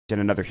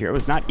another hero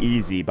is not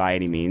easy by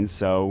any means,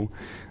 so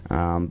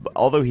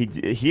although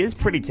he is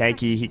pretty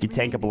tanky, he could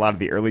tank up a lot of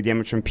the early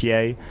damage from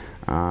PA.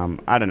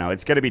 I don't know,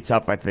 it's going to be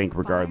tough, I think,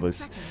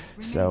 regardless.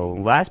 So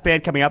last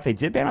ban coming out, they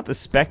did ban out the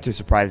Spectre,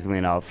 surprisingly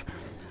enough.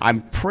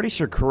 I'm pretty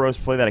sure Kuro's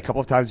played that a couple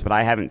of times, but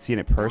I haven't seen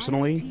it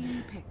personally,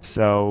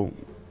 so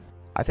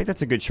I think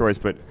that's a good choice.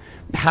 But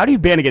how do you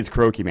ban against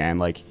Kuroki, man?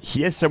 Like,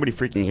 he has so many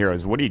freaking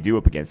heroes. What do you do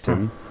up against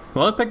him?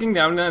 Well, picking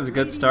down is a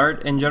good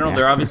start. In general,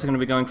 they're obviously going to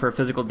be going for a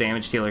physical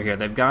damage dealer here.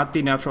 They've got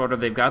the natural order,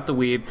 they've got the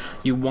weave.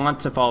 You want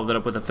to follow that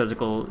up with a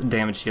physical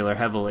damage dealer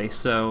heavily.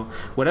 So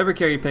whatever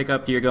carry you pick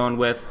up, you're going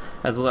with.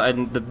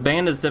 And the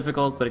ban is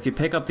difficult, but if you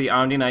pick up the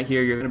Omni Knight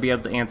here, you're going to be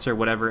able to answer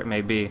whatever it may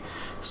be.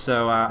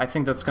 So I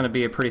think that's going to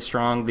be a pretty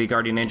strong. The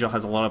Guardian Angel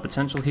has a lot of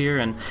potential here,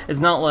 and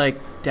it's not like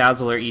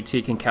Dazzle or ET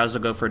can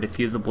casually go for a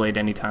Diffuse the Blade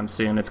anytime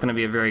soon. It's going to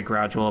be a very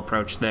gradual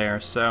approach there.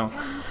 So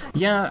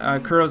yeah,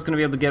 Kuro's going to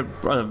be able to get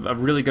a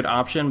really good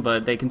option,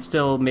 but they can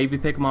still maybe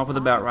pick him off with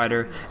a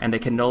Batrider, and they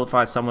can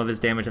nullify some of his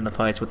damage in the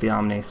fights with the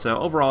Omni. So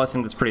overall, I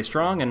think that's pretty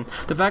strong, and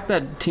the fact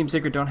that Team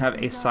Secret don't have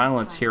a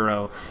silence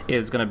hero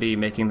is going to be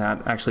making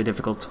that actually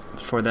difficult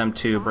for them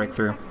to break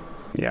through.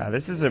 Yeah,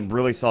 this is a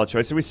really solid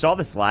choice. So we saw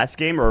this last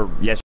game, or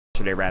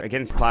yesterday, rather,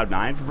 against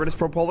Cloud9 for Virtus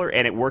Pro Polar,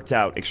 and it worked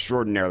out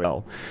extraordinarily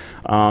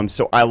well.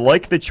 So I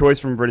like the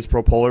choice from Virtus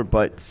Pro Polar,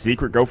 but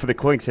Secret go for the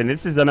Clinks, and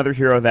this is another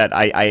hero that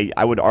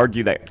I would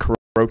argue that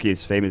Kuroki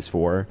is famous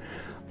for.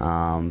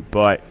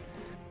 But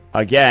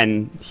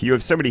again, you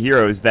have so many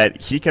heroes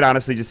that he can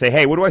honestly just say,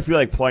 hey, what do I feel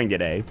like playing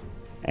today?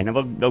 And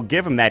they'll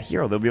give him that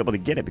hero. They'll be able to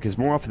get it, because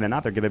more often than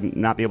not, they're going to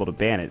not be able to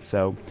ban it.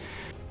 So,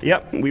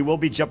 yep, we will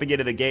be jumping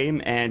into the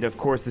game. And, of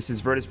course, this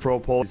is Virtus Pro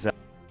Polar's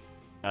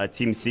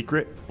Team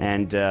Secret.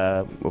 And,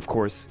 of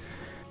course,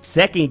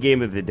 second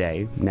game of the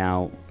day.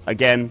 Now,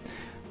 again,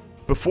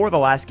 before the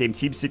last game,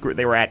 Team Secret,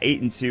 they were at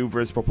 8-2.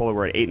 Virtus Pro Polar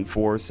were at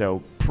 8-4.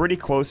 So, pretty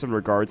close in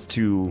regards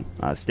to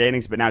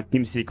standings, but now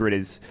Team Secret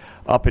is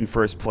up in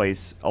first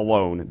place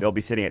alone. They'll be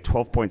sitting at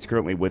 12 points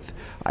currently with,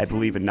 I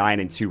believe, a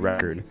 9-2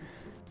 record.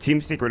 Team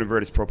Secret and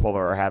Virtus Pro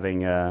Polar are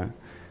having a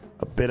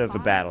bit of a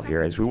battle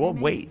here, as we will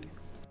wait.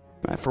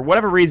 For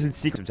whatever reason,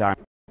 Secret some time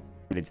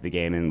into the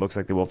game, and it looks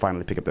like they will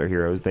finally pick up their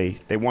heroes. They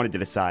wanted to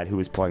decide who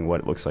was playing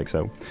what, it looks like.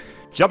 So,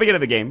 jumping into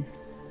the game,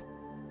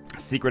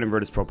 Secret and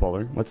Virtus Pro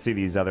Polar. Let's see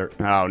these other...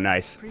 Oh,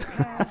 nice.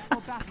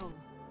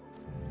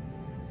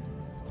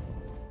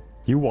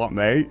 You what,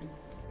 mate?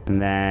 And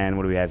then,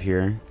 what do we have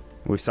here?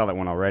 We saw that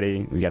one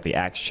already. We got the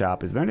Axe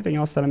Chop. Is there anything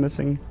else that I'm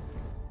missing?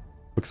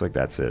 Looks like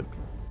that's it.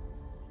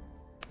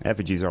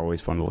 Effigies are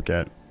always fun to look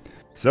at.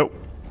 So,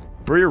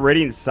 for your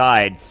Radiant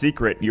side,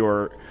 Secret,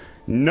 your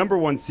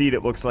 #1 seed,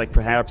 it looks like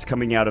perhaps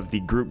coming out of the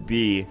Group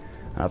B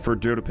for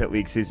Dota Pit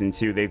League Season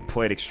 2. They've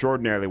played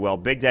extraordinarily well.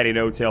 Big Daddy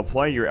No-Tail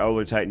playing your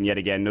Elder Titan yet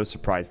again. No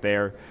surprise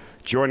there.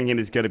 Joining him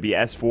is going to be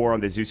S4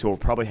 on the Zeus, who will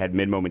probably head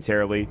mid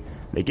momentarily.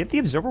 They get the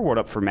Observer Ward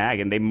up for Mag,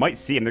 and they might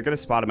see him. They're going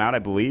to spot him out, I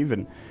believe,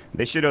 and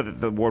they should know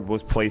that the ward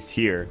was placed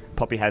here.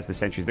 Puppey has the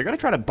sentries. They're going to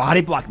try to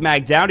body block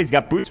Mag down. He's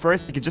got boots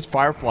first. He could just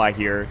Firefly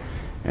here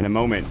in a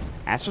moment.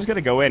 Astro's going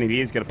to go in, and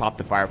he is going to pop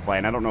the Firefly,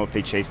 and I don't know if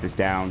they chase this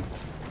down.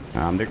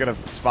 They're going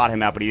to spot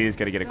him out, but he is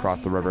going to get across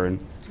the river,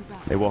 and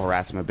they will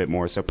harass him a bit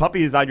more. So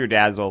Puppey is on your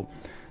Dazzle,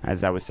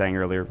 as I was saying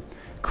earlier.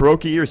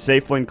 Kuroki, your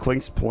safe lane,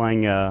 Clink's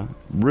playing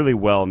really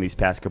well in these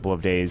past couple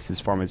of days.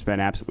 His farm has been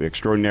absolutely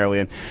extraordinarily,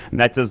 and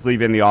that does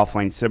leave in the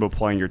offlane Sybil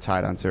playing your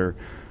Tidehunter.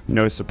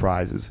 No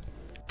surprises.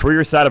 For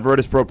your side of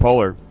Virtus Pro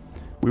Polar,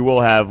 we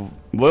will have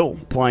Lil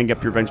playing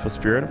up your Vengeful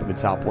Spirit up at the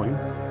top lane.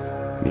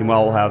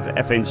 Meanwhile, we'll have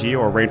FNG,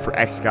 or Raid for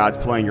X-Gods,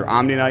 playing your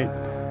Omni Knight.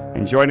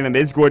 And joining them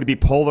is going to be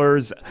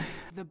Polar's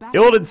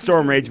Illidan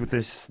Storm Rage with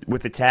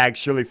the tag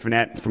Shirley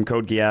Finette from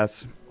Code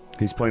Geass,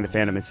 who's playing the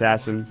Phantom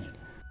Assassin.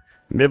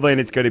 Mid lane,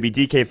 it's going to be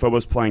DK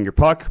Phobos playing your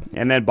Puck,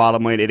 and then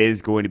bottom lane, it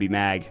is going to be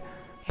Mag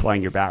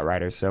playing your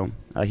Batrider, so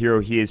a hero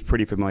he is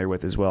pretty familiar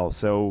with as well.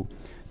 So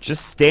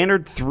just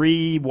standard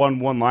 3-1-1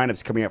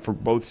 lineups coming out for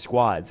both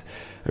squads.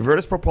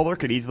 Virtus Pro Polar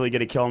could easily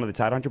get a kill onto the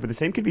Tidehunter, but the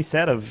same could be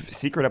said of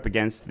Secret up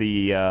against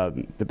the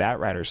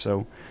Batrider,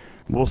 so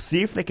we'll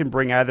see if they can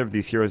bring either of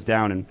these heroes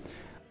down, and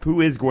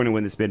who is going to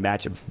win this mid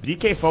matchup.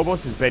 DK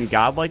Phobos has been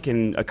godlike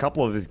in a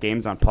couple of his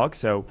games on Puck,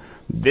 so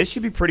this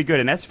should be pretty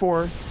good. And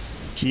S4...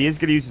 he is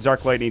going to use his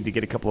Arc Lightning to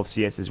get a couple of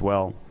CS as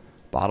well.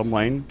 Bottom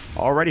lane,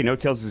 already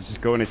No-Tails is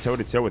just going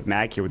toe-to-toe with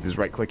Mag here with his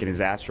right click and his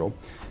Astral.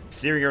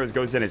 Searing Arrows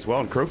goes in as well,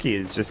 and Kuroki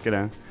is just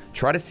going to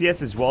try to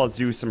CS as well as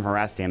do some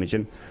harass damage.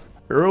 And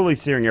early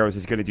Searing Arrows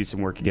is going to do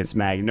some work against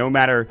Mag. No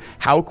matter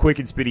how quick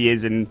and speedy he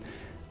is, and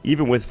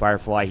even with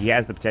Firefly, he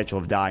has the potential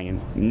of dying.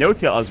 And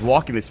No-Tail is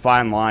walking this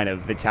fine line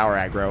of the tower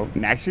aggro.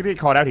 Mag's going to get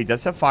caught out. He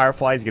does have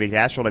Firefly. He's going to get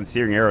Astral and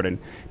Searing Arrowed, and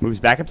moves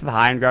back up to the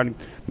high ground,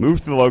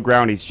 moves to the low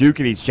ground. He's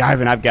juking, he's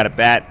jiving. I've got a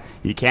bat.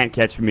 You can't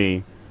catch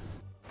me.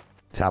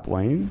 Top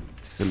lane,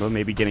 Simba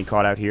maybe getting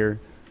caught out here.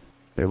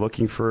 They're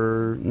looking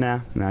for... Nah,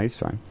 he's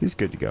fine. He's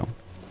good to go.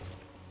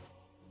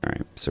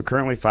 Alright, so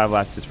currently 5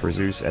 last is for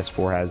Zeus.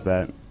 S4 has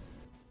that.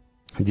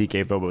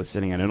 DK Vobo is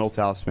sitting on an ult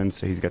talisman,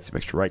 so he's got some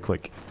extra right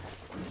click.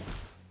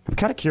 I'm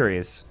kind of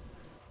curious.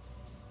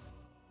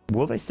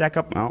 Will they stack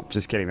up? Well,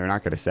 just kidding. They're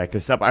not going to stack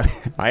this up.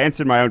 I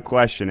answered my own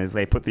question as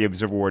they put the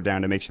Observer Ward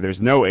down to make sure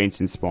there's no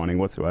Ancient spawning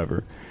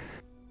whatsoever.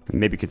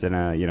 Maybe could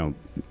then, you know,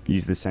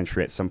 use the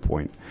Sentry at some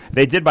point.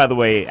 They did, by the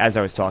way, as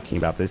I was talking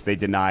about this, they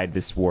denied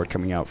this ward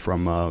coming out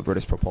from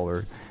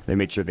virtus.pro. They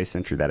made sure they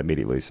Sentry that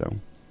immediately, so.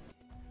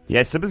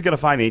 Yeah, Simba's going to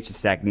find the Ancient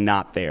stack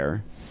not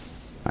there.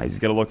 He's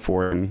going to look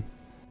for it, and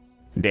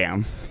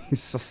damn.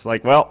 He's just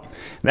like, well,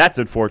 that's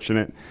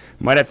unfortunate.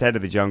 Might have to head to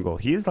the jungle.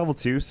 He is level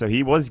 2, so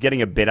he was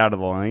getting a bit out of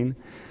the lane.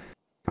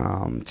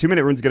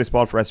 2-minute rune's going to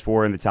spawn for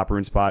S4 in the top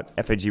rune spot.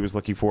 FAG was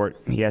looking for it.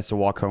 He has to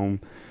walk home.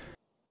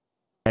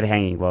 Head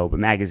hanging low, but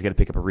Mag is going to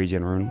pick up a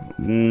regen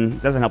rune.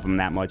 Doesn't help him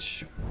that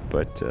much,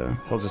 but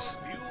he'll just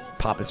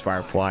pop his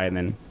Firefly, and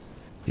then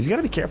he's got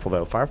to be careful,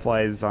 though.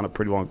 Firefly is on a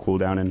pretty long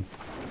cooldown, and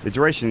the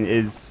duration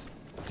is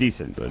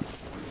decent, but...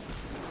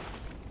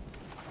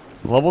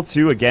 Level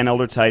 2, again,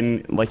 Elder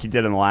Titan, like he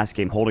did in the last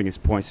game, holding his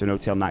point, so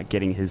No-Tail not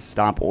getting his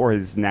Stomp or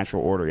his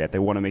natural order yet. They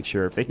want to make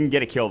sure, if they can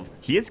get a kill,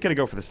 he is going to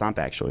go for the Stomp,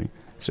 actually,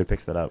 so he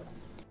picks that up.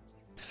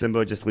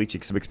 Simba just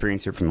leeching some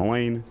experience here from the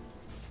lane.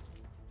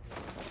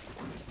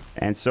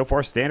 And so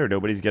far, standard.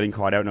 Nobody's getting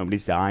caught out.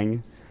 Nobody's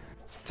dying.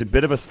 It's a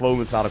bit of a slow,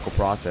 methodical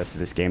process to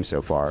this game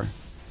so far.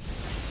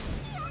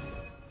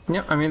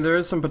 Yeah, I mean, there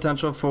is some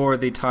potential for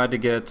the Tide to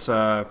get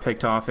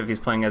picked off if he's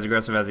playing as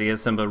aggressive as he is.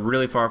 Simba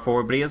really far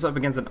forward, but he is up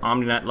against an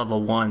Omni-Knight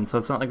level 1, so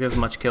it's not like there's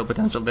much kill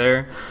potential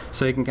there.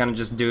 So he can kind of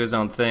just do his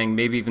own thing,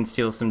 maybe even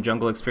steal some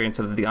jungle experience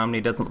so that the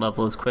Omni doesn't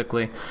level as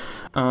quickly.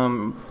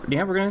 Yeah,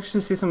 we're going to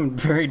actually see some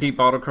very deep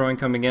auto-crowing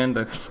coming in.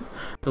 The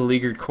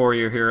beleaguered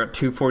courier here at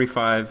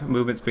 245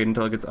 movement speed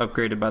until it gets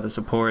upgraded by the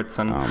supports.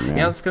 And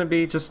yeah, it's going to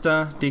be just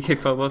DK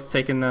Phobos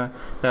taking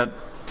that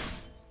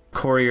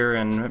courier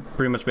and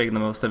pretty much making the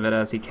most of it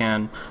as he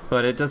can.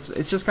 But it's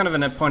just kind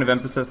of a point of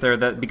emphasis there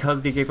that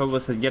because DK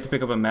Phobos has yet to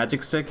pick up a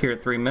magic stick here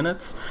at 3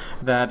 minutes,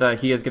 that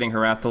he is getting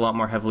harassed a lot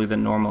more heavily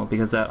than normal,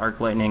 because that Arc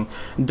Lightning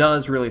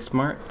does really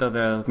smart, though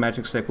the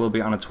magic stick will be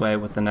on its way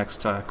with the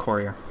next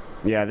courier.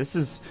 Yeah, this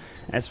is...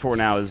 S4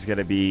 now is going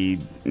to be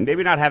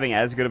maybe not having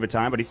as good of a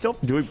time, but he's still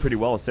doing pretty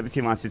well.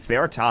 17 last hits. They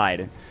are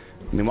tied.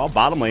 Meanwhile,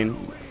 bottom lane,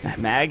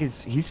 Mag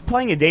he's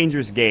playing a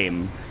dangerous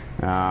game.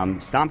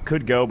 Stomp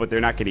could go, but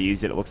they're not going to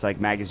use it. It looks like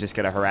Mag is just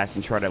going to harass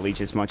and try to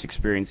leech as much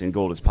experience and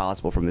gold as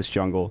possible from this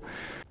jungle.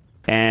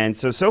 And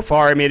so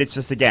far, I mean, it's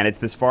just, again, it's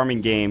this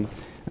farming game.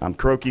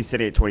 Kuroki's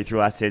sitting at 23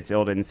 last hits,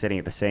 Illidan sitting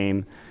at the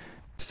same.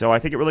 So I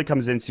think it really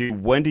comes into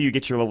when do you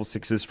get your level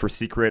 6s for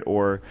Secret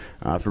or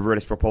for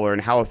virtus.pro,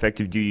 and how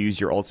effective do you use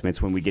your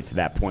ultimates when we get to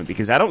that point?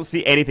 Because I don't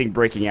see anything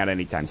breaking out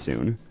anytime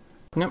soon.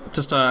 Yep,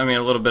 just, I mean,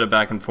 a little bit of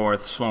back and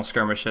forth, small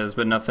skirmishes,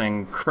 but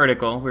nothing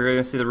critical. We're going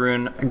to see the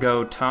rune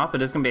go top.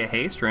 It is going to be a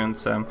haste rune,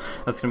 so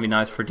that's going to be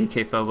nice for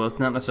DK Phobos.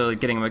 Not necessarily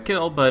getting him a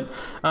kill, but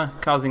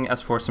causing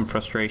S4 some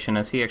frustration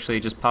as he actually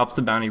just pops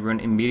the bounty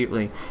rune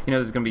immediately. You know,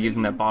 he's going to be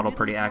using that bottle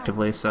pretty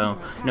actively, so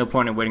no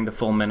point in waiting the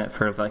full minute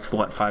for, like,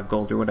 what, 5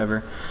 gold or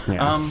whatever.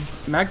 Yeah.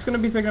 Mag's going to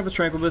be picking up his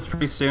Tranquil Blitz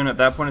pretty soon. At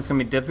that point, it's going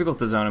to be difficult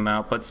to zone him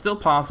out, but still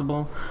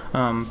possible.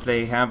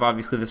 They have,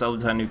 obviously, this Elder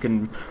Titan who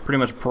can pretty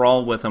much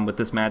brawl with him with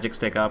this magic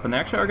stick up, and they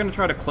actually are going to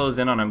try to close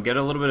in on him, get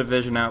a little bit of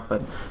vision out,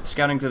 but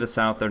scouting to the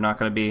south, they're not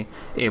going to be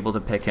able to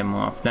pick him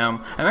off.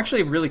 Now, I'm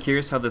actually really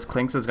curious how this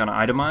Clinks is going to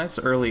itemize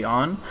early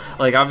on.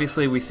 Like,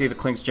 obviously, we see the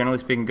Clinks, generally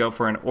speaking, go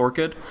for an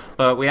Orchid,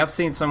 but we have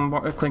seen some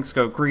Clinks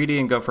go greedy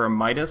and go for a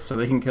Midas, so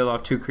they can kill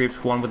off 2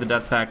 creeps, one with a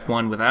Death Pact,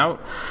 one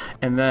without,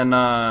 and then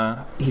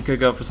he could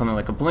go for something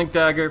like a Blink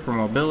Dagger for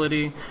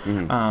mobility,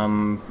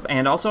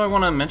 and also I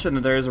want to mention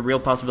that there is a real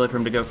possibility for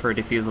him to go for a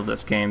Diffusal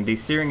this game. The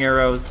Searing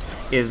Arrows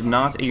is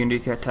not a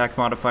unique attack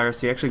modifier,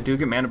 so you actually do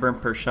get mana burn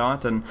per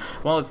shot, and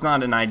while it's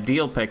not an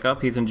ideal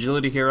pickup, he's an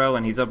agility hero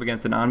and he's up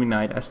against an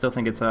Omni-Knight, I still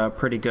think it's a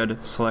pretty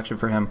good selection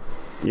for him.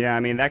 Yeah,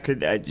 I mean, that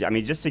could, I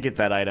mean, just to get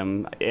that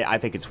item, I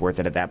think it's worth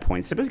it at that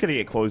point. Simba's going to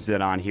get closed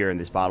in on here in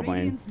this bottom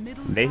lane.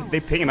 They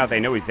ping him out, they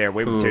know he's there.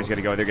 Wave Material's going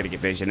to go, they're going to get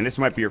vision, and this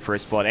might be your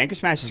first blood. Anchor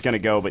Smash is going to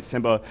go, but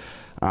Simba,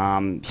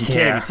 he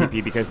can't even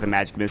TP because the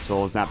magic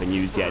missile has not been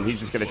used yet, and he's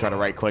just going to try to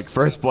right-click.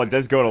 First blood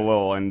does go to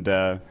Lil, and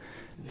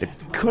they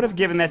could have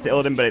given that to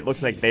Illidan, but it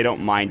looks like they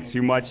don't mind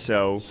too much,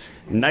 so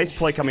nice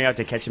play coming out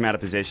to catch him out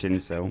of position,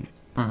 so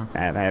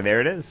there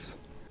it is.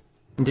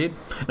 Indeed.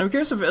 And I'm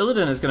curious if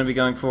Illidan is going to be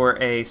going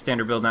for a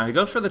standard build now. He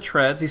goes for the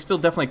treads. He still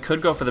definitely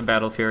could go for the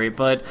Battle Fury,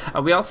 but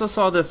we also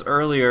saw this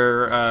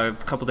earlier a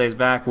couple days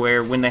back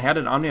where when they had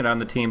an Omni-Knight on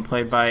the team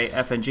played by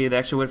FNG, they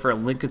actually went for a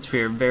Linked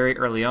Sphere very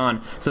early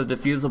on, so the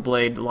Diffusal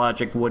Blade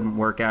logic wouldn't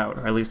work out,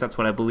 or at least that's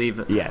what I believe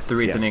the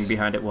reasoning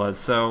behind it was.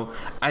 So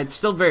it's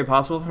still very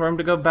possible for him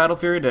to go Battle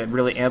Fury to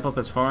really amp up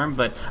his farm,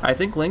 but I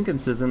think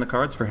Lincoln's is in the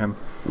cards for him.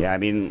 Yeah, I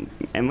mean,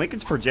 and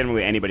Lincoln's for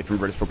generally anybody from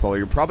virtus.pro.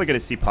 You're probably going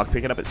to see Puck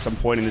pick it up at some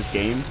point in this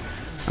game.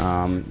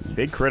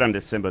 Big crit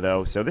onto Simba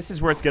though, so this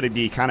is where it's going to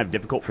be kind of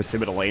difficult for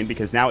Simba to lane,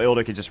 because now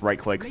Ilda can just right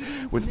click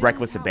with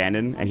Reckless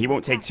Abandon and he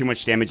won't take too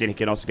much damage, and he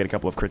can also get a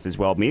couple of crits as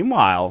well.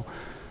 Meanwhile,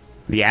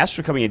 the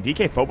Astra coming in,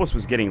 DK Phobos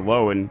was getting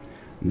low, and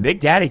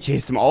Big Daddy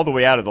chased him all the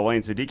way out of the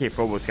lane, so DK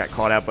Phobos got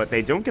caught out, but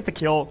they don't get the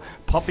kill.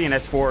 Puppey and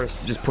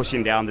S4 just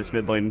pushing down this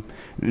mid lane.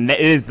 It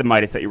is the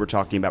Midas that you were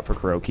talking about for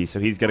KheZu, so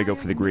he's going to go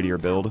for the greedier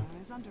build.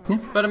 Yeah,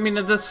 but I mean,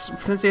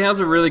 since he has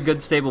a really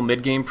good stable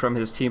mid game from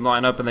his team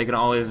lineup, and they can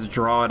always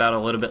draw it out a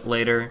little bit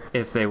later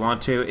if they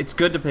want to, it's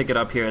good to pick it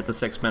up here at the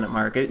 6-minute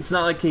mark. It's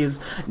not like he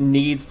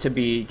needs to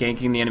be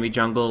ganking the enemy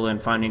jungle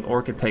and finding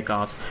Orchid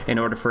pickoffs in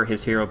order for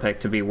his hero pick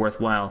to be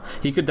worthwhile.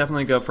 He could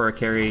definitely go for a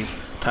carry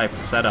type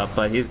setup,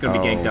 but he's going to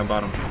be ganked down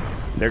bottom.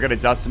 They're going to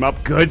dust him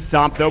up. Good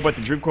stomp, though, but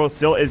the Dream Coil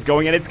still is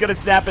going, and it's going to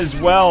snap as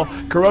well.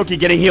 KheZu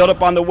getting healed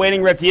up on the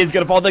Waning Rift. He is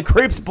going to fall. The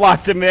creeps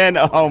blocked him in.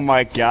 Oh,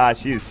 my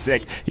gosh. He's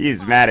sick.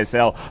 He's mad as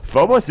hell.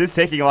 Phobos is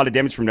taking a lot of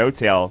damage from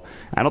No-Tail.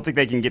 I don't think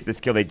they can get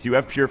this kill. They do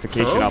have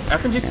Purification up.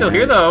 FNG's still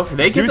here, though.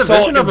 They get the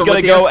vision of him. Is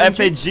going to go.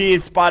 FNG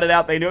is spotted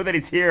out. They know that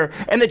he's here,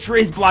 and the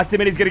trees blocked him,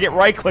 and he's going to get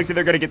right-clicked, and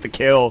they're going to get the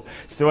kill.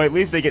 So at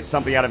least they get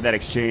something out of that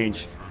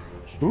exchange.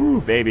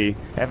 Ooh, baby.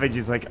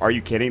 FNG's like, are you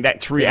kidding?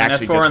 That tree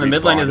actually just S4 in the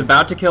mid lane respawned. is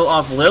about to kill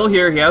off Lil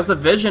here. He has the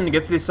vision,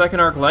 gets the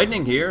second arc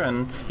lightning here,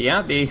 and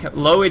yeah, the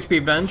low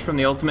HP Venge from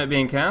the ultimate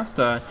being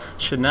cast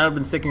should not have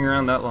been sticking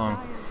around that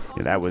long.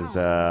 Yeah, that was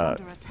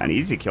an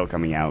easy kill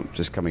coming out,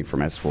 just coming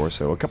from S4.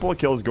 So a couple of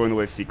kills going the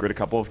way of Secret, a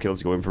couple of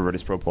kills going for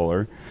VoD's Pro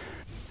Polar.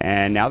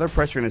 And now they're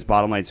pressuring this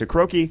bottom lane. So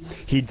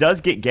KheZu, he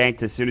does get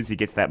ganked as soon as he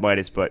gets that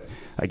Midas, but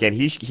again,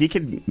 he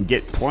can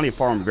get plenty of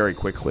farm very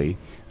quickly.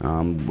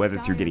 Whether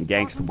through getting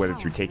ganks, whether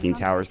through taking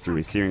towers, through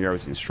his Searing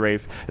Arrows and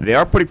Strafe. They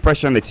are putting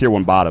pressure on the tier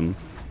 1 bottom.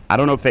 I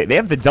don't know if they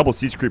have the double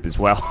siege creep as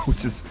well,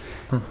 which is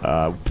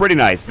pretty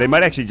nice. They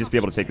might actually just be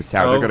able to take this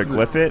tower. They're going to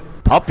glyph it.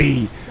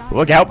 Puppey,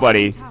 look out,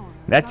 buddy.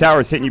 That tower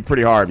is hitting you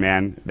pretty hard,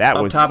 man.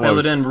 That was top,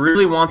 close. Illidan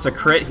really wants a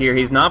crit here.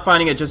 He's not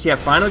finding it just yet.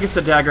 Finally gets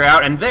the dagger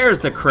out, and there's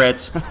the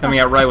crit coming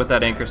out right with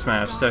that anchor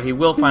smash. So he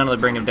will finally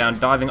bring him down,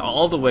 diving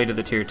all the way to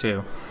the tier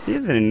 2. He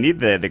doesn't need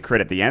the crit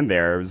at the end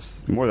there. It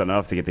was more than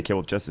enough to get the kill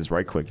with just his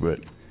right click, but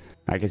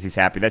I guess he's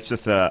happy. That's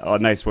just a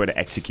nice way to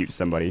execute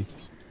somebody.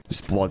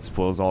 Just blood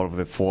spills all over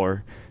the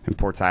floor, and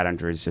poor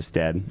Tidehunter is just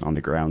dead on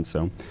the ground.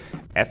 So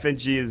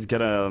FNG is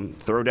going to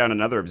throw down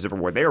another Observer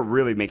Ward. They are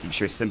really making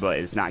sure Simba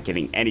is not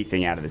getting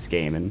anything out of this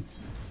game. And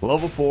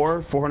level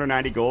 4,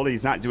 490 gold.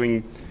 He's not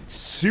doing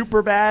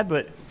super bad,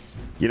 but,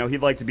 you know,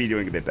 he'd like to be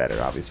doing a bit better,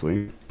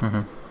 obviously.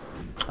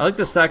 I like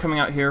the stat coming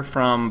out here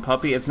from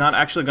Puppey. It's not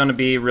actually going to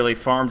be really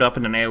farmed up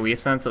in an AoE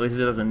sense, at least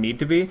it doesn't need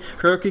to be.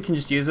 KheZu can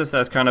just use this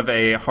as kind of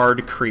a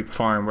hard creep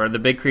farm, where the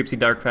big creeps he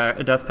death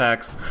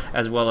packs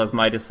as well as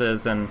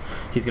Midases, and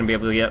he's going to be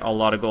able to get a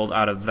lot of gold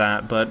out of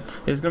that. But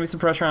there's going to be some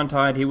pressure on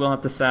Tide. He will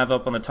have to salve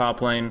up on the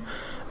top lane.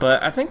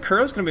 But I think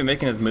KheZu's going to be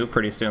making his move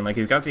pretty soon. Like,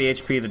 he's got the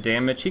HP, the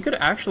damage. He could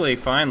actually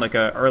find, like,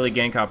 an early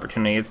gank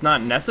opportunity. It's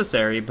not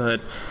necessary, but,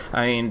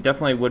 I mean,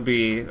 definitely would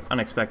be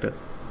unexpected.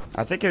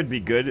 I think it would be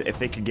good if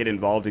they could get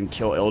involved and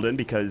kill Illidan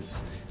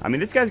because, I mean,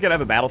 this guy's going to have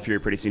a Battle Fury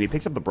pretty soon. He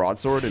picks up the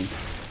Broadsword, and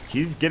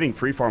he's getting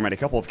free farm at a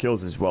couple of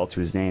kills as well to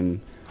his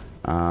name.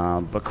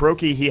 But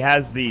KheZu, he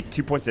has the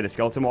 2 points at a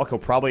Skeleton Walk. He'll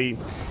probably,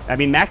 I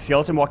mean, Max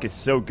Skeleton Walk is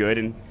so good,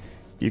 and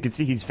you can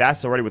see he's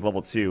fast already with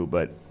level 2,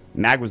 but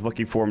Mag was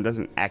looking for him,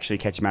 doesn't actually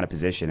catch him out of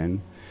position.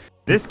 And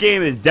this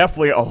game is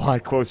definitely a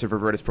lot closer for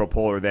VoD's Pro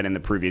Polar than in the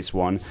previous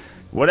one.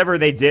 Whatever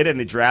they did in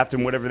the draft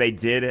and whatever they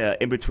did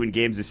in between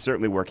games is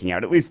certainly working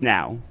out, at least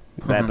now.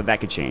 But that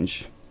could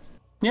change.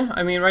 Yeah,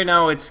 I mean, right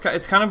now it's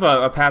kind of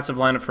a passive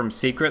lineup from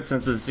Secret,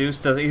 since the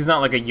Zeus he's not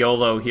like a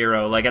YOLO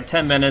hero. Like, at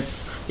 10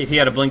 minutes, if he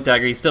had a Blink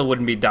Dagger, he still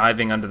wouldn't be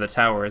diving under the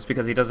towers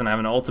because he doesn't have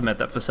an ultimate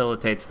that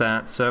facilitates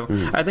that. So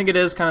I think it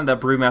is kind of that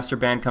Brewmaster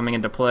ban coming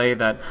into play,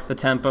 that the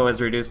tempo has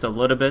reduced a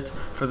little bit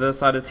for the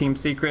side of Team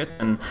Secret,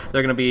 and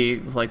they're going to be,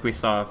 like we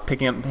saw,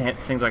 picking up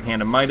things like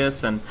Hand of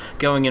Midas and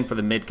going in for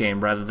the mid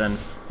game rather than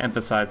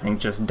emphasizing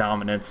just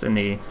dominance in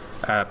the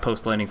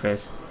post-laning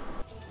phase.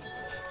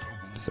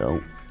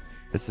 So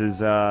this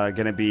is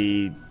going to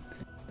be,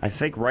 I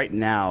think right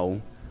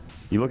now,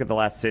 you look at the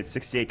last hit,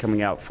 68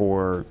 coming out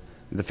for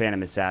the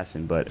Phantom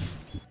Assassin. But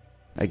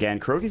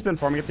again, KheZu's been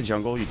farming up the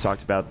jungle. You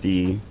talked about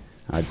the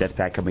Death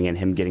Pack coming in,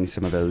 him getting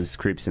some of those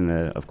creeps in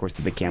the, of course,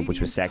 the big camp,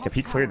 which was stacked up.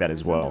 He cleared that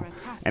as well.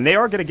 And they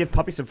are going to give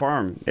Puppey some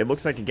farm. It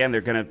looks like, again,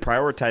 they're going to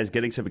prioritize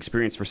getting some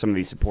experience for some of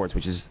these supports,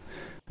 which is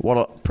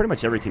what pretty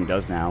much every team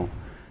does now.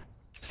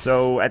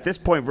 So at this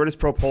point, VoD's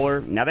Pro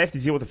Polar, now they have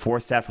to deal with the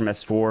Force Staff from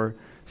S4.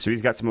 So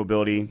he's got some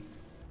mobility.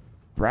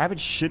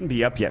 Ravage shouldn't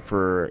be up yet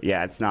for,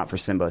 yeah, it's not for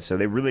Simba, so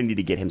they really need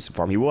to get him some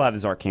farm. He will have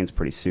his Arcanes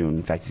pretty soon.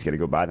 In fact, he's going to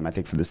go buy them, I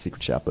think, for the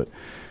Secret Shop. But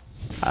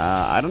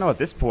I don't know, at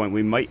this point,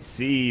 we might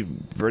see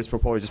VoD's Pro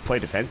Polar just play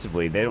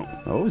defensively. They don't,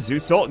 oh,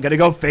 Zeus Ult, going to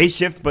go phase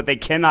shift, but they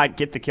cannot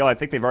get the kill. I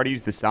think they've already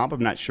used the Stomp,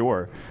 I'm not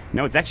sure.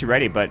 No, it's actually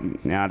ready,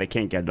 but no, they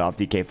can't get it off.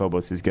 DK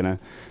Phobos is going to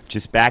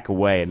just back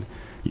away. And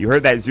you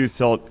heard that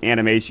Zeus Ult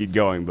animation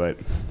going, but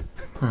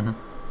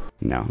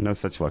no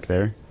such luck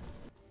there.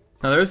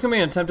 Now there's going to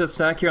be an attempted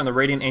stack here on the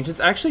Radiant Ancients.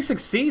 Actually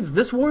succeeds.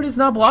 This ward is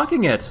not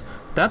blocking it.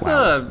 That's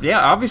yeah,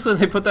 obviously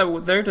they put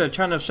that there to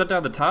try to shut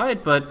down the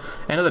tide, but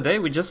end of the day,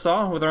 we just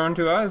saw with our own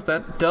 2 eyes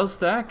that does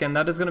stack, and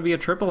that is going to be a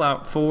triple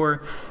out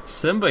for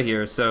Simba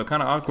here. So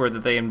kind of awkward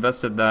that they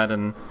invested that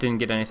and didn't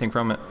get anything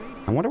from it.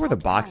 I wonder where the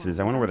box is.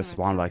 I wonder where the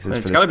spawn box is.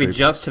 It's got to be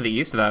just to the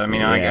east of that. I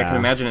mean, I can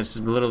imagine it's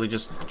literally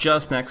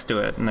just next to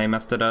it, and they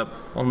messed it up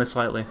only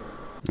slightly.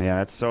 Yeah,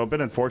 that's so a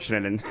bit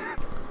unfortunate, and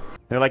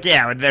they're like,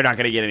 yeah, they're not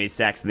going to get any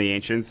stacks in the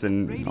Ancients,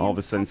 and all of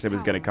a sudden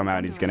Simba's going to come out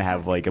and he's going to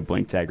have like a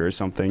blink tagger or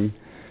something.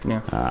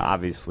 Yeah.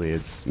 Obviously,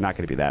 it's not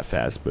going to be that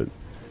fast, but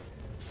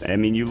I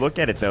mean, you look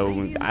at it though,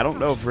 I don't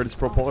know if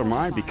virtus.pro Polar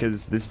mind,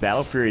 because this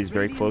Battle Fury is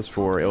very close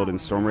for Illidan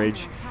Storm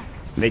Rage.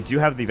 They do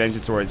have the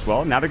Vengeance Aura as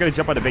well. Now they're going to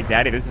jump onto Big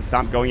Daddy. There's a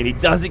Stomp going, and he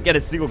doesn't get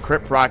a single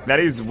crit proc. That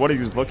is what he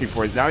was looking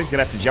for. Now he's going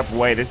to have to jump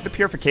away. There's the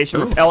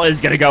Purification. Repel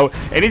is going to go,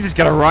 and he's just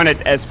going to run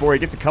it as S4. He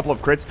gets a couple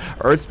of crits.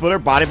 Earth Splitter,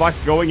 Body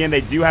Blocks going in. They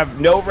do have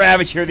no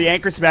Ravage here. The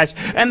Anchor Smash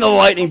and the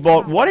Lightning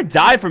Bolt. What a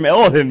dive from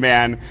Illidan,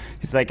 man.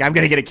 He's like, I'm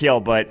going to get a kill,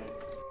 but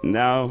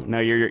no,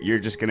 you're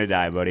just going to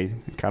die, buddy.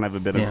 Kind of a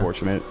bit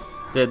unfortunate.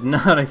 Did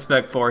not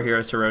expect 4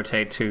 heroes to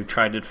rotate to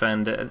try to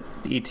defend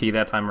ET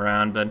that time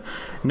around, but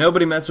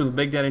nobody messed with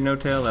Big Daddy No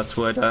Tail. That's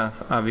what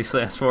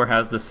obviously S4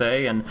 has to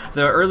say. And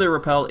the early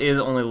repel is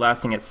only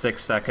lasting at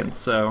 6 seconds,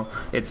 so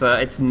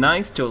it's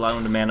nice to allow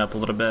him to man up a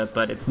little bit,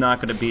 but it's not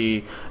going to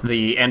be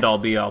the end-all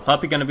be-all.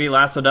 Puppey going to be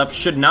lassoed up,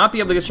 should not be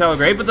able to get Shallow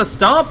Grave, but the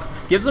Stomp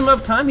gives him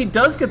enough time. He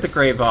does get the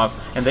Grave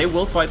off, and they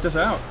will fight this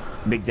out.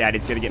 Big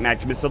Daddy's going to get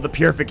Magic Missile. The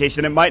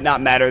Purification, it might not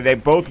matter. They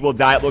both will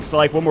die, it looks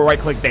like. One more right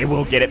click, they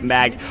will get it.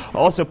 Mag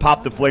also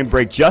pop the Flame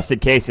Break just in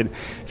case. And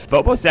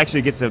Phobos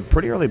actually gets a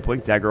pretty early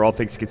Blink Dagger, all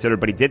things considered,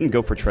 but he didn't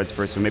go for Treads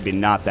first, so maybe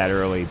not that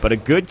early. But a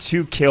good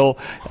 2-kill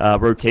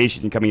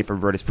rotation coming in from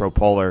virtus.pro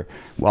Polar,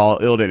 while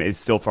Illidan is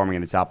still farming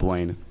in the top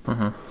lane.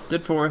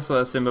 Did force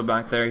Simba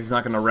back there. He's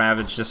not going to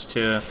Ravage just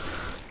to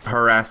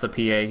harass the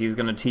PA. He's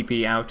going to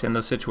TP out in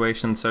those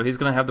situations, so he's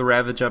going to have the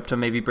Ravage up to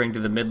maybe bring to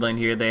the mid lane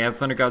here. They have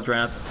Thunder God's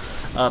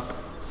Wrath up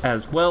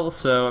as well,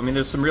 so I mean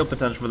there's some real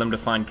potential for them to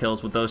find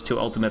kills with those 2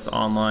 ultimates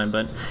online,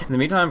 but in the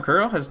meantime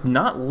Kuro has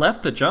not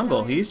left the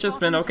jungle. He's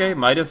just been, okay,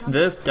 Midas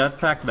this, Death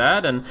Pact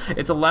that, and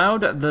it's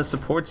allowed the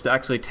supports to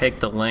actually take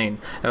the lane.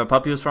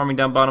 Puppey was farming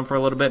down bottom for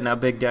a little bit, now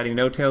Big Daddy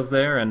No Tail's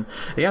there, and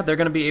yeah, they're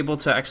going to be able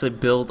to actually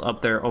build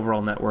up their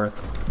overall net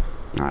worth.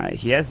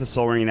 He has the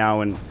Soul Ring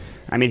now, and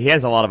I mean, he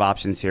has a lot of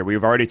options here.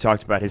 We've already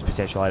talked about his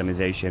potential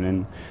itemization,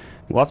 and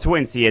we'll have to wait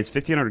and see. He has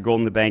 1,500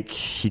 gold in the bank.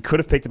 He could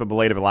have picked up a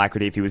Blade of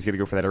Alacrity if he was going to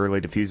go for that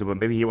early Diffusal, but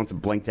maybe he wants a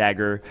Blink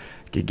Dagger,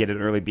 could get an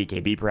early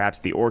BKB perhaps.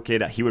 The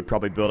Orchid, he would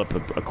probably build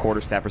up a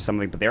Quarterstaff or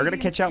something, but they're going to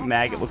catch out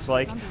Mag, it looks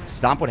like.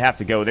 Stomp would have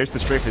to go. There's the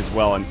Strafe as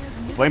well, and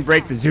Flame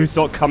Break, the Zeus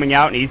ult coming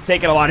out, and he's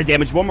taking a lot of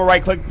damage. One more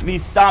right click, the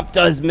Stomp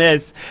does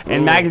miss,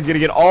 and Mag is going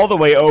to get all the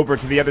way over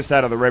to the other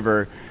side of the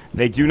river.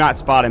 They do not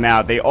spot him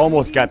out. They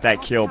almost got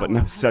that kill, but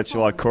no such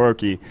luck.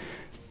 Kuroki,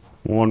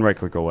 1 right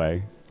click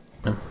away.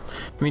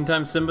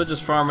 Meantime, Simba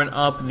just farming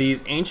up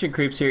these ancient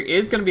creeps here.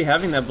 Is going to be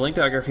having that Blink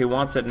Dagger if he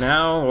wants it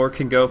now, or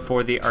can go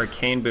for the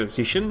Arcane boost.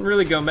 He shouldn't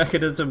really go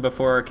Mechanism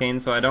before Arcane,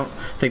 so I don't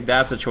think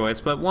that's a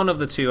choice, but one of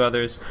the 2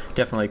 others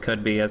definitely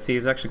could be, as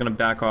he's actually going to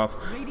back off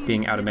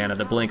being out of mana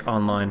to blink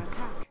online.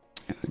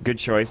 Good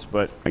choice,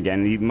 but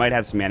again, he might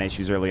have some mana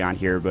issues early on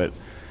here, but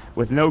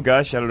with no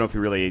Gush, I don't know if he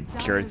really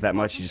cares that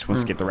much. He just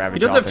wants to get the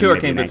Ravage off. He does have 2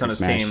 Arcane boots on his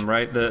team,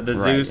 right? The right,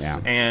 Zeus yeah.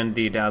 and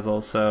the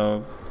Dazzle,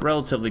 so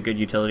relatively good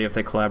utility if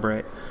they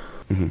collaborate.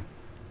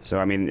 So,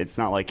 I mean, it's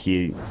not like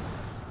he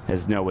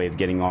has no way of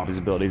getting all his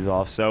abilities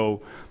off.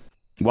 So,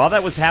 while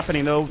that was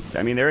happening, though,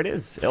 I mean, there it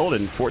is.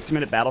 Illidan,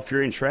 14-minute Battle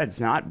Fury and Treads.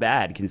 Not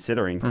bad,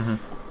 considering.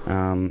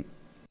 And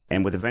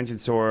with the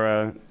Vengeance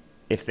Aura,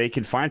 if they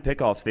could find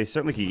pickoffs, they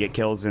certainly could get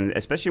kills, and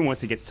especially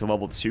once it gets to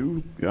level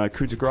 2,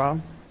 coup de grace,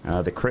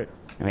 the crit.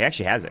 And he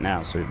actually has it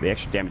now, so the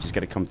extra damage is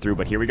going to come through.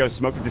 But here we go,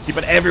 Smoking to see,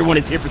 but everyone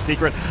is here for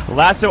Secret.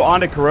 Lasso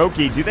onto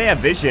Kuroki. Do they have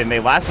vision? They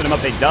lassoed him up.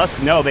 They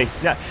dust. No, they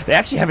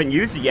actually haven't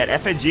used it yet.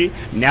 FNG.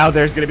 Now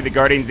there's going to be the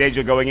Guardian's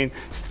Angel going in.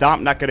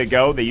 Stomp not going to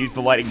go. They use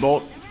the Lightning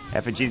Bolt.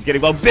 FNG's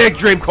getting low. Big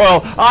Dream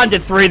Coil onto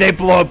 3. They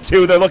blow up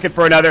 2. They're looking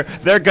for another.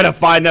 They're going to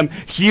find them.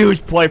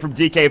 Huge play from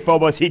DK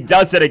Phobos. He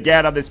does it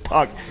again on this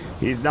puck.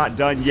 He's not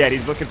done yet.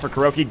 He's looking for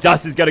Kuroki.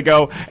 Dust is going to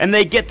go, and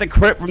they get the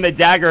crit from the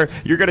dagger.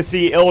 You're going to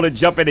see Illidan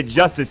jump in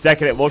just a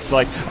second. It looks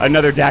like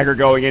another dagger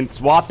going in.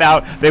 Swap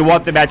out. They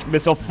want the Magic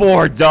Missile.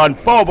 4 done.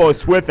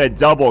 Phobos with a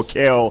double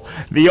kill.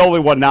 The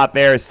only one not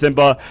there is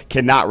Simba.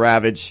 Cannot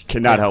Ravage.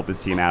 Cannot help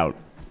his team out.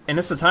 And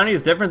it's the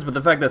tiniest difference, but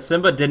the fact that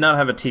Simba did not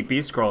have a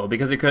TP scroll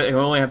because he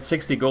only had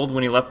 60 gold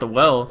when he left the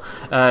well,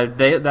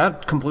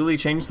 that completely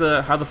changed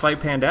how the fight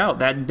panned out.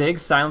 That big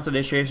silence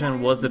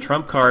initiation was the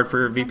trump card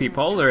for VP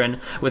Polar, and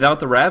without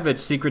the Ravage,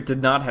 Secret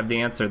did not have the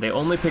answer. They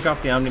only pick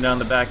off the Omni down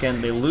the back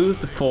end, they lose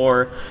the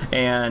 4,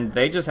 and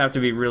they just have to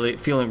be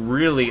feeling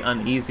really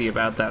uneasy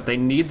about that. They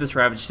need this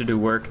Ravage to do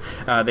work.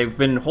 They've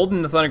been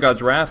holding the Thunder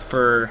God's Wrath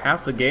for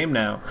half the game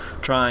now,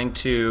 trying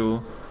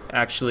to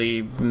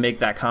actually make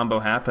that combo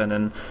happen.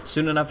 And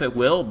soon enough it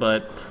will,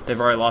 but they've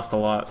already lost a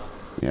lot.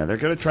 Yeah, they're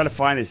going to try to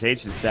find this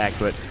ancient stack,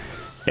 but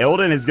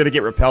Illidan is going to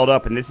get repelled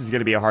up, and this is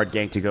going to be a hard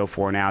gank to go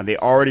for now. They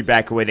already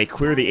back away. They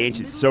clear the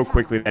ancient so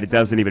quickly that it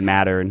doesn't even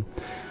matter. And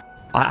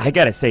I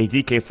got to say,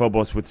 DK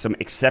Phobos with some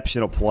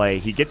exceptional play.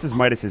 He gets his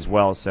Midas as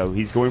well, so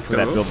he's going for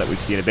that build that we've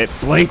seen a bit.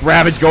 Blink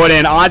Ravage going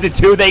in, onto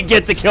 2. They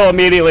get the kill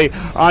immediately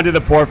onto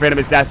the poor Phantom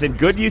Assassin.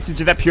 Good usage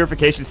of that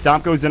Purification.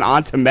 Stomp goes in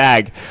onto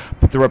Mag,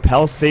 but the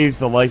Repel saves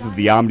the life of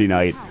the Omni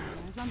Knight.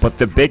 But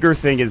the bigger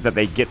thing is that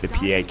they get the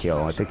PA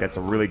kill. I think that's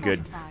a really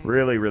good,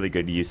 really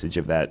good usage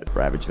of that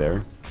Ravage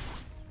there.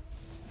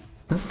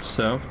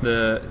 So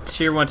the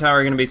tier 1 tower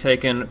are going to be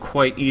taken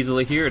quite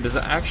easily here. It is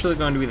actually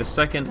going to be the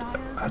second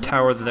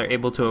tower that they're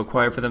able to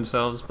acquire for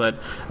themselves, but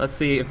let's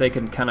see if they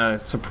can kind of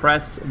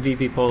suppress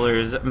VP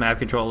Polar's map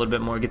control a little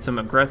bit more, get some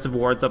aggressive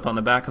wards up on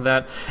the back of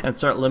that, and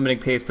start limiting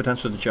PA's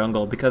potential to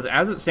jungle. Because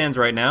as it stands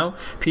right now,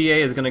 PA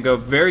is going to go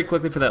very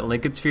quickly for that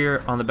Linked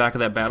Sphere on the back of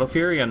that Battle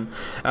Fury, and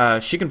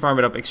she can farm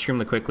it up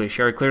extremely quickly. She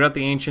already cleared out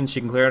the Ancients, she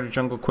can clear out a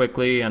jungle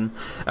quickly, and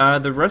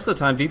the rest of the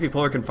time VP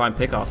Polar can find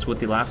pickoffs with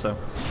the lasso.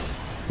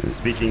 And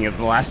speaking of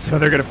the lasso,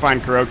 they're going to find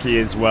KheZu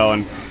as well,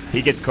 and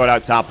he gets caught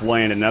out top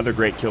lane. Another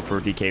great kill for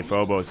DK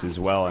Phobos as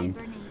well, and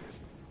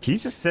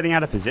he's just sitting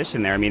out of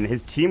position there. I mean,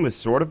 his team was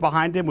sort of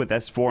behind him with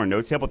S4 and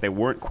No-Tail, but they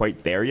weren't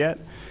quite there yet.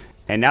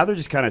 And now they're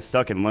just kind of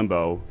stuck in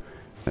limbo.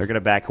 They're going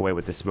to back away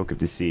with the Smoke of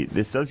Deceit.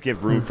 This does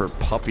give room for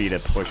Puppey to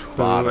push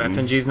bottom.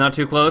 FNG's not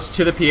too close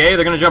to the PA.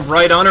 They're going to jump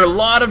right on her. A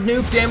lot of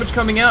nuke damage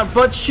coming out,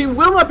 but she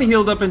will not be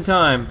healed up in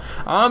time.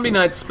 Omni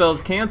Knight's spells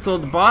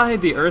canceled by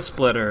the Earth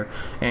Splitter,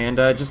 and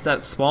just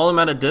that small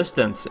amount of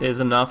distance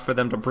is enough for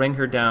them to bring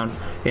her down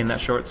in that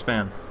short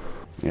span.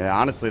 Yeah,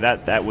 honestly,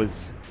 that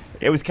was...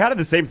 It was kind of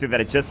the same thing that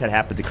it just had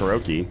happened to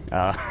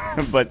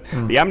KheZu, but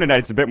the Omni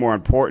Knight is a bit more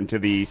important to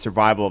the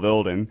survival of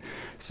Illidan.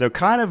 So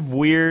kind of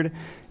weird.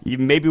 You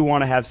maybe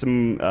want to have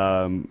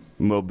some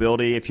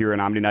mobility if you're an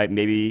Omni Knight.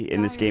 Maybe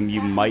in this game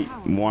you might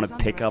want to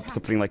pick up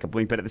something like a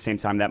Blink, but at the same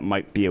time that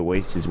might be a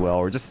waste as well,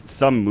 or just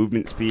some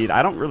movement speed.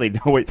 I don't really know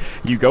what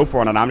you go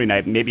for on an Omni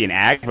Knight. Maybe an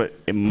Ag, but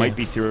it might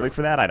be too early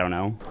for that. I don't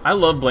know. I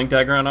love Blink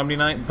Dagger on Omni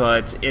Knight,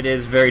 but it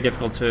is very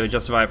difficult to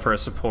justify it for a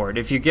support.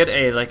 If you get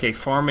a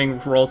farming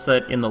role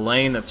set in the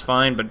lane, that's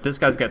fine, but this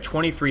guy's got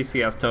 23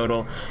 CS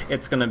total.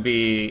 It's going to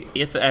be,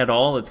 if at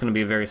all, it's going to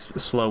be a very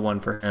slow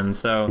one for him.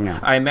 So yeah.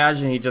 I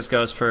imagine he just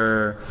goes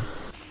for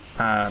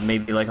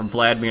maybe like a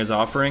Vladimir's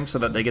Offering so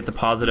that they get the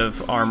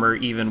positive armor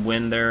even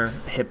when they're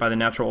hit by the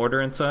natural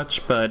order and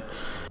such. But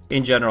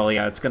in general,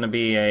 yeah, it's going to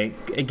be a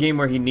game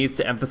where he needs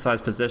to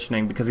emphasize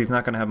positioning because he's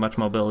not going to have much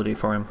mobility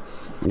for him.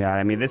 Yeah,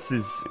 I mean, this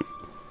is...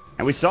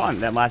 And we saw in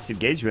that last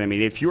engagement, I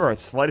mean, if you are a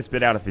slightest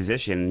bit out of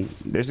position,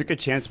 there's a good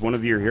chance one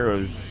of your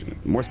heroes,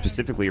 more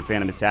specifically your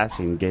Phantom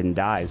Assassin, can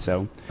die,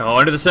 so... Oh,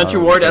 under the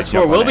Sentry Ward,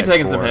 S4 will be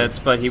taking some hits,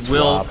 but he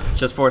will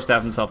just force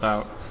staff himself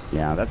out.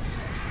 Yeah,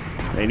 that's...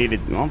 They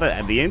needed... Well, the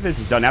invis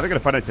is done. Now they're going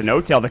to find it to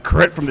No-Tail. The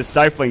crit from the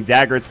Stifling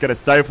Dagger, it's going to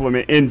stifle him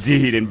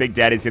indeed, and Big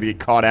Daddy's going to get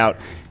caught out,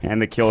 and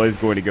the kill is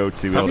going to go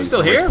to... Puppey's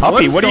still here?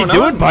 Puppey, what are you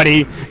doing,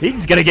 buddy?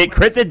 He's going to get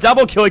crit the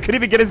double kill. He couldn't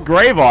even get his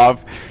grave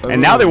off.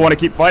 And now they want to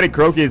keep fighting.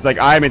 KheZu is like,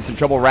 I'm in some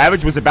trouble.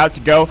 Ravage was about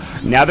to go.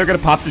 Now they're going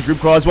to pop this Root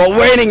Claw as well.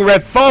 Waning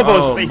Rev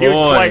Phobos with a huge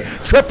play.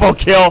 Triple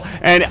kill,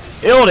 and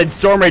Illidan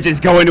Storm Rage is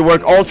going to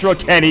work. Ultra,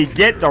 can he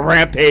get the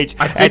Rampage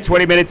at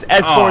 20 minutes?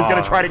 S4 is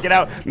going to try to get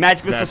out.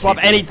 Magic Missile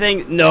swap,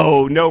 anything?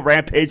 No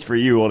Rampage for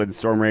you, Illidan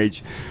Storm Rage.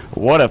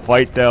 What a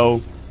fight,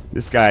 though.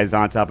 This guy is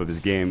on top of his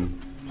game.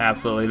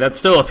 Absolutely. That's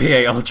still a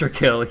PA Ultra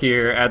kill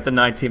here at the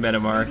 19-minute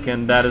mark,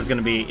 and that is going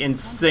to be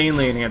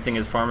insanely enhancing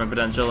his farming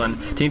potential.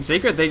 And Team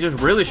Secret, they just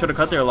really should have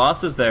cut their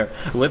losses there.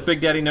 With Big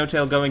Daddy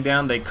No-Tail going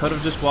down, they could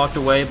have just walked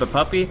away, but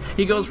Puppey,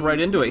 he goes right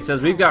into it. He says,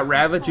 we've got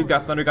Ravage, you've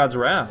got Thunder God's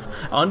Wrath.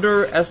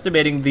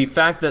 Underestimating the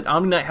fact that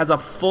Omni Knight has a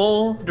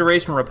full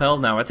duration repel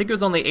now. I think it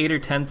was only 8 or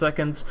 10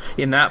 seconds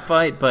in that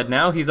fight, but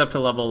now he's up to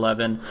level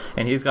 11,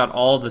 and he's got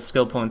all the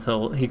skill points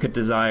he could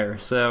desire.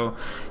 So,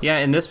 yeah,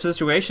 in this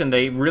situation,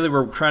 they really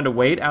were trying to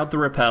wait out the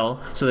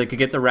repel so they could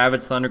get the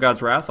Ravage Thunder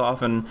God's Wrath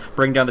off and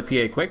bring down the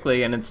PA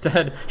quickly, and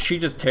instead she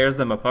just tears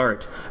them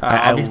apart,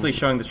 obviously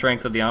showing the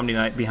strength of the Omni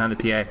Knight behind the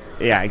PA.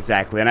 Yeah,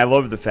 exactly, and I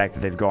love the fact that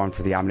they've gone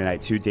for the Omni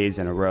Knight 2 days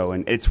in a row,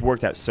 and it's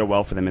worked out so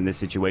well for them in this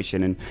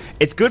situation, and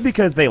it's good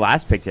because they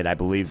last picked it, I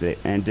believe,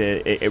 and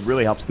it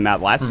really helps them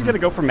out. Last is going to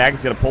go for Mag,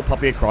 he's going to pull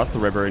Puppey across the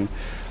river,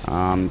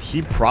 and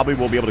he probably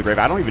will be able to grave.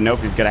 I don't even know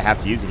if he's going to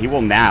have to use it. He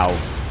will now.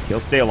 He'll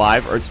stay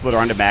alive. Earth Splitter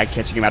onto Mag,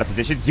 catching him out of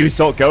position. Zeus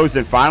Ult goes,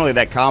 and finally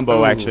that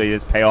combo actually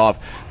does pay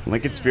off.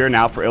 Lincoln Sphere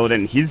now for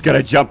Illidan. He's going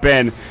to jump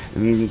in.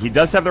 And he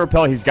does have the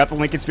repel. He's got the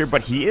Lincoln Sphere,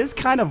 but he is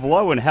kind of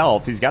low in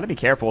health. He's got to be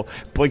careful.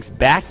 Blinks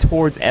back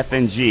towards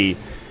FNG,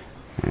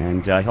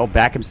 and he'll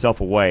back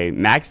himself away.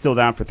 Mag's still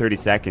down for 30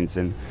 seconds,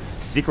 and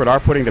Secret are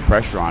putting the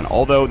pressure on.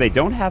 Although they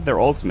don't have their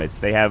ultimates,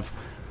 they have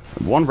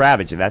One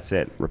Ravage, and that's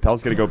it.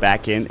 Repel's going to go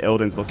back in.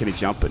 Illidan's looking to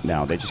jump, but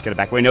no, they just get it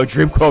back away. No,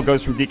 Dream Coil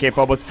goes from DK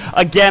Phobos.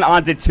 Again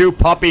onto 2.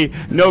 Puppey,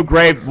 no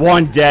grave,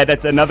 1 dead.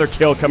 That's another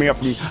kill coming up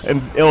from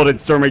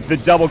Illidan's Storm Rage. The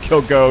double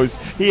kill goes.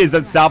 He is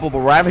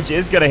unstoppable. Ravage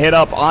is going to hit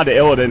up onto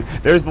Illidan.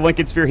 There's the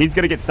Lincoln Sphere. He's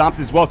going to get stomped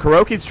as well.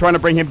 Kuroki's trying to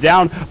bring him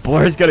down.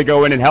 Blur's going to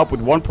go in and help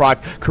with 1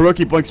 proc.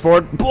 Kuroki blinks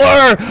forward.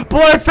 Blur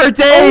for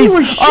days.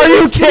 Are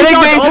you kidding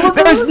me?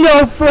 There's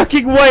no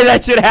freaking way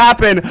that should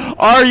happen.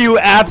 Are you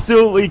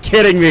absolutely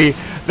kidding me?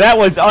 That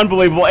was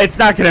unbelievable. It's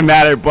not going to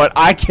matter, but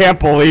I can't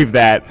believe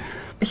that.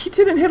 He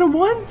didn't hit him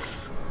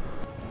once.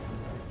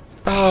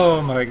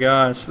 Oh my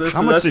gosh.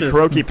 How much did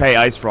Kuroki pay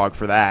Ice Frog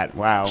for that?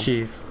 Wow.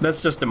 Jeez.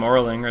 That's just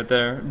demoralizing right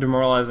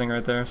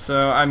there.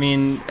 So, I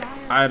mean,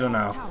 I don't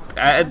know.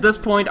 At this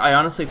point, I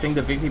honestly think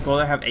the VP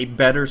Polar have a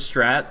better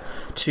strat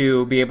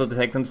to be able to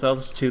take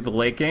themselves to the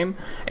late game,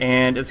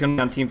 and it's going to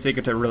be on Team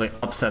Secret to really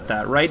upset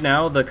that. Right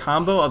now, the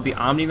combo of the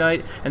Omni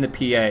Knight and the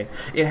PA,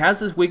 it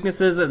has its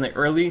weaknesses in the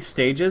early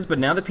stages, but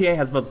now the PA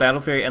has both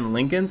Battle Fury and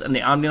Lincolns, and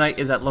the Omni Knight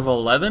is at level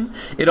 11.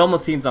 It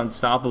almost seems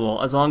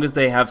unstoppable as long as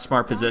they have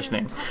smart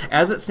positioning.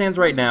 As it stands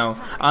right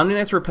now, Omni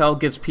Knight's Repel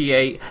gives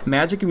PA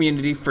magic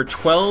immunity for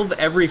 12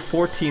 every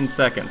 14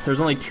 seconds.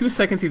 There's only 2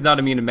 seconds he's not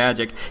immune to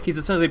magic. He's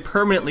essentially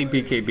permanently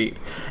BKB'd.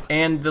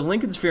 And the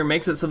Lincoln Sphere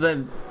makes it so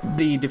that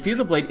the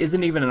Diffusal Blade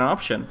isn't even an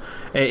option.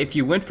 If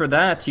you went for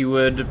that, you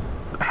would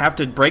have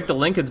to break the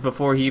Lincolns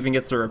before he even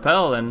gets the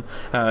Repel, and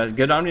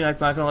good Omni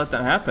Knight's not going to let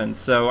that happen.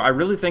 So I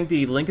really think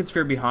the Lincoln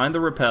Sphere behind the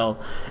Repel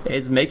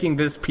is making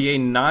this PA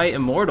nigh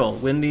immortal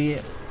when the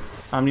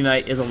Omni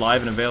Knight is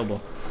alive and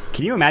available.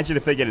 Can you imagine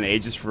if they get an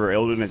Aegis for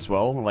Illidan as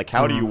well? Like,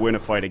 how do you win a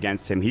fight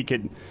against him? He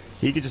could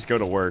just go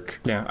to work.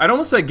 Yeah, I'd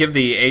almost say give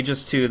the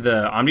Aegis to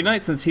the Omni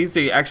Knight, since he's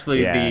the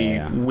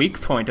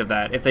weak point of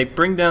that. If they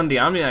bring down the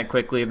Omni Knight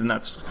quickly, then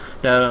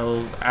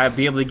that'll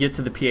be able to get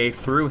to the PA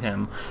through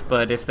him.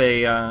 But if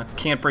they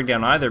can't bring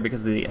down either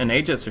because of an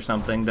Aegis or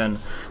something, then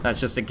that's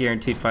just a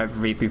guaranteed fight for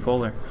VP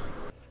Polar.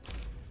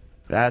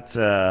 That's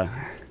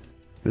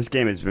this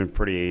game has been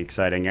pretty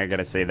exciting. I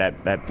gotta say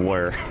that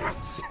Blur.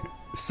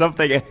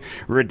 Something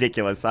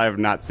ridiculous. I have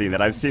not seen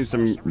that. I've seen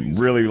some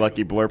really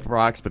lucky Blur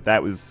procs, but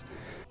that was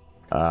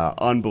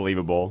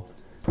unbelievable.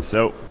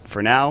 So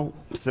for now,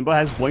 Simba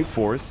has Blink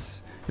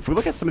Force. If we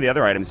look at some of the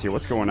other items here,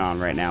 what's going on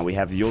right now? We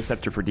have Yule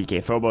Scepter for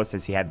DK Phobos,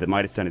 as he had the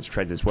Midas done his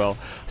treads as well.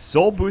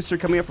 Soul Booster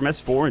coming up from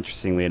S4,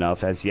 interestingly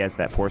enough, as he has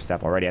that Force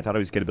Staff already. I thought he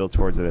was going to build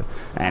towards an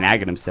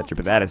Aghanim Scepter,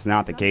 but that is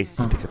not the case.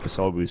 He picks up the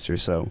Soul Booster,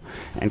 so.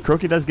 And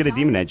Kuroki does get a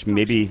Demon Edge,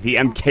 maybe the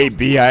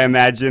MKB, I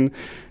imagine.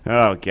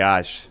 Oh,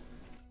 gosh.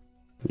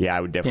 Yeah,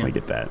 I would definitely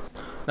get that.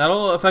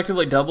 That'll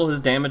effectively double his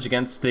damage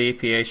against the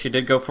PA. She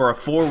did go for a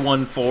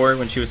 4-1-4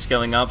 when she was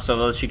scaling up, so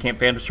though she can't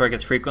Phantom Strike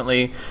as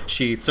frequently,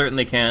 she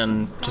certainly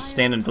can just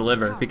stand and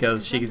deliver,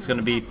 because she's going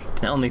to be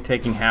only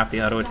taking half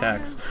the auto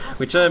attacks,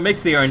 which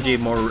makes the RNG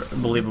more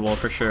believable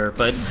for sure.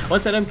 But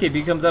once that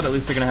MKB comes out, at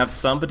least they're going to have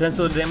some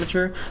potential to damage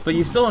her, but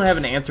you still don't have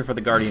an answer for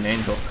the Guardian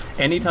Angel.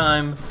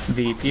 Anytime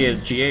the PA is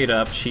GA'd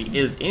up, she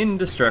is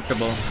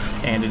indestructible,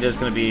 and it is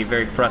going to be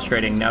very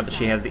frustrating now that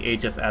she has the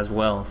Aegis as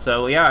well.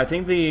 So yeah, I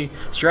think the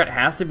strat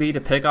has to be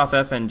to pick off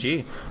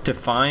FNG, to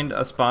find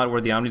a spot where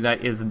the Omni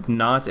Knight is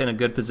not in a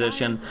good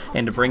position,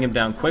 and to bring him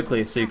down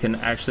quickly so you can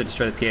actually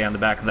destroy the PA on the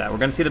back of that. We're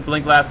going to see the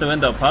Blink Lasso in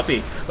though.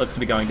 Puppey looks to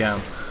be going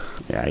down.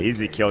 Yeah,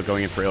 easy kill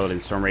going in for Illidan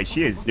Storm Rage.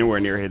 He is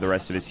nowhere near the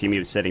rest of his team. He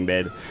was setting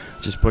mid,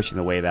 just pushing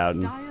the wave out.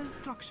 And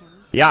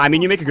yeah, I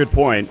mean, you make a good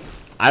point.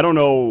 I don't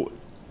know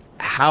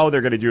how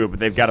they're going to do it, but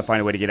they've got to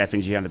find a way to get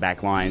FNG on the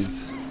back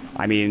lines.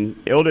 I mean,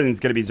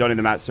 Illidan's going to be zoning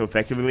them out so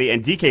effectively,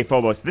 and DK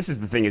Phobos, this is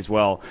the thing as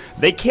well.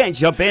 They can't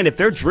jump in if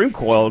they're Dream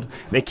Coiled.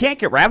 They can't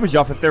get Ravage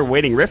off if they're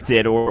waiting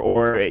Rifted,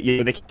 or you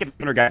know, they can't get the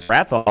Thunder Guy's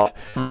Wrath off.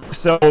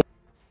 So,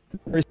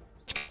 there's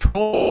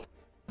control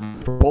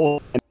for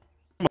both.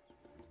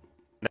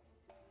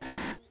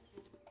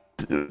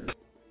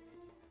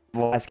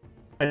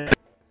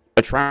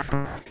 Try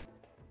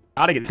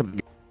to get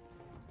something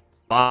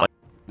in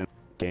the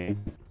game.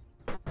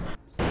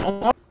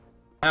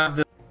 Have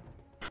the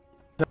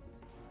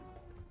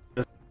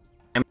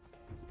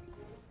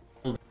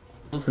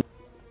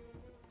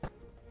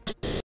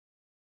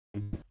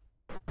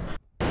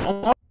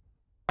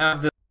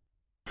have the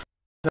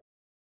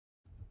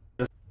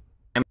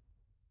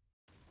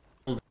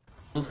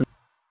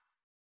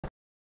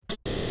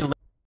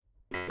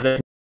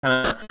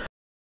kind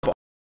of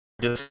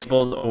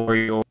disables over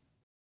your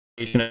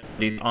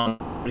abilities on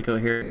particular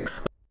here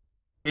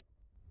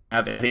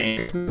have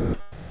it,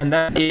 and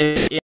that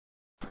is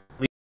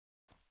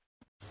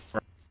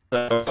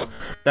so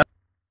that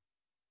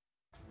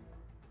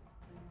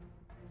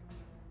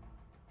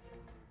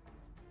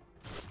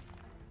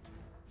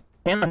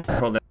can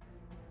control that.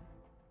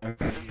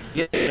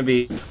 You're going to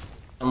be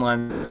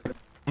online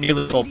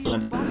nearly full.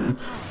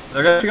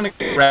 They're actually going to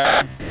get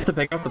ready to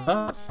pick up the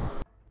puck.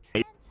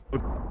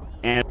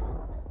 And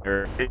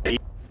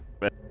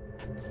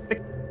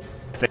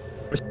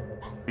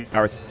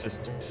our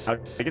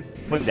I guess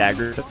Slim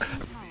Daggers from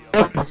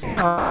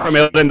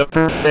Illidan, the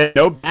first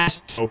no bash.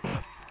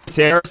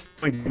 Terror,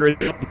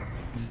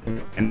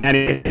 and then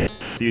it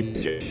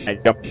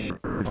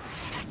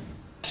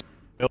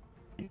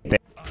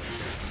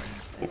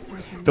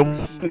the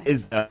one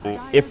is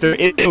if there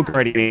is no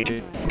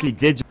guardian, he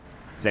did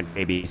and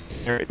maybe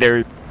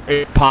there's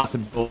a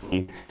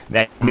possibility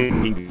that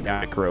maybe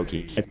down to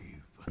Kuroki. It's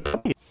a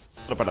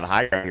little bit of the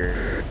higher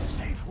here.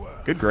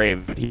 Good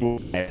grave, but he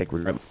will, I think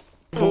we're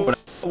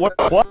what?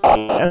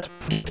 That's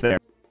there.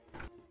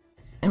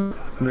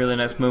 Really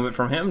nice movement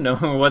from him,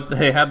 knowing what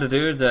they had to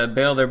do to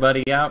bail their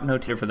buddy out. No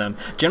tier for them.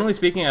 Generally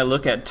speaking, I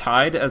look at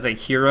Tide as a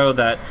hero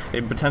that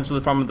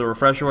potentially from the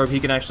refresher orb, he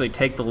can actually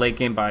take the late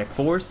game by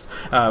force.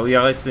 We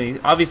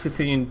obviously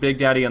seen Big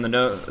Daddy on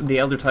the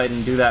Elder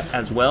Titan do that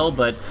as well,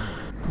 but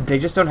they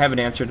just don't have an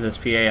answer to this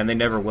PA, and they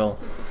never will.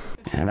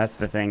 And that's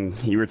the thing.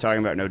 You were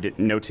talking about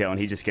no tail, and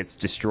he just gets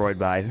destroyed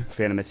by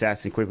Phantom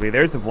Assassin quickly.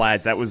 There's the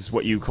Vlads. That was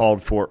what you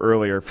called for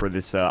earlier for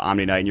this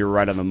Omni Knight, and you're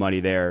right on the money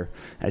there,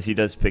 as he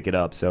does pick it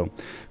up. So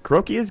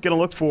Kuroki is going to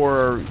look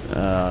for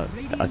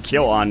a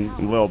kill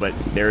on Lil, but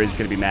there is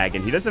going to be Mag,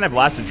 and he doesn't have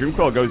Last, so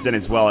Dreamcoil goes in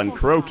as well, and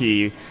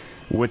Kuroki,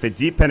 with a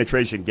deep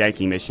penetration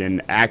ganking mission,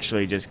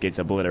 actually just gets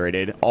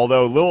obliterated.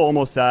 Although Lil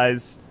almost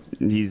dies,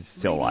 he's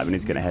still alive, and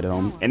he's going to head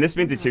home. And this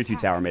means a tier 2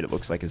 tower mate, it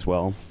looks like, as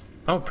well.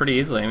 Oh, pretty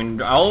easily. I mean,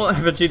 all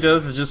FNG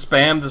does is just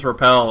spam this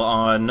repel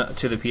on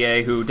to the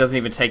PA, who doesn't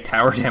even take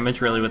tower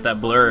damage, really, with that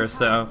blur.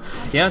 So,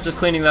 yeah, just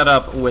cleaning that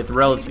up with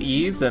relative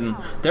ease. And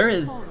there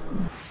is...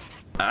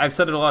 I've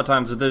said it a lot of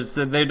times,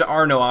 but there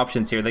are no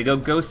options here. They go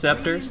Ghost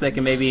Scepters. They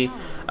can maybe,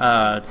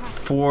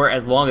 for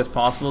as long as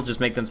possible, just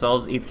make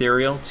themselves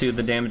ethereal to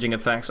the damaging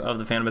effects of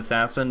the Phantom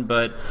Assassin.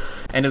 But,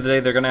 end of the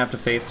day, they're going to have to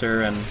face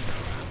her, and...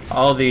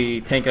 all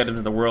the tank items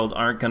in the world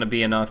aren't going to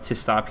be enough to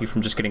stop you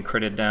from just getting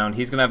critted down.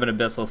 He's going to have an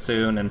Abyssal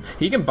soon, and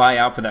he can buy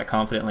out for that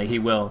confidently. He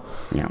will.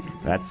 Yeah,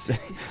 that's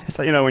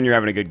how you know when you're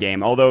having a good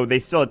game. Although they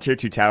still have tier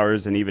 2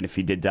 towers, and even if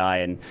he did die,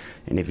 and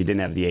if he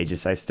didn't have the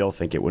Aegis, I still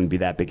think it wouldn't be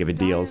that big of a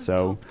deal.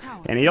 So,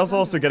 and he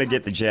also going to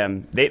get the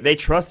gem. They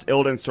trust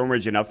Ilda and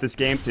Stormrage enough this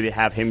game to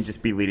have him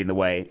just be leading the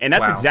way, and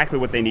that's exactly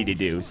what they need to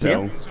do.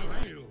 So. Yeah.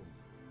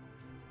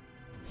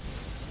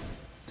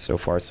 So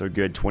far, so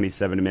good.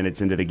 27 minutes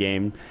into the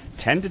game.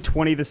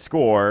 10-20 the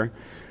score.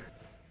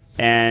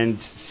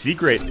 And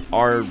Secret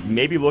are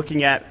maybe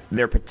looking at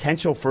their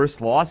potential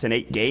first loss in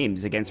 8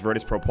 games against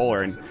Virtus.pro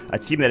Polar, and a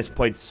team that has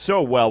played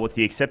so well with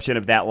the exception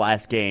of that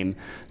last game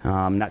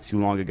not too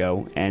long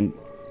ago. And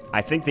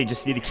I think they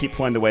just need to keep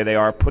playing the way they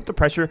are. Put the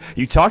pressure.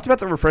 You talked about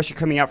the refresher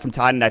coming out from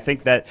Tide, and I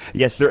think that,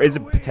 yes, there is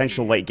a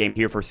potential late game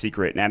here for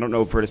Secret. And I don't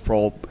know if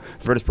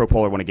Virtus.pro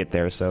Polar want to get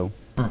there, so...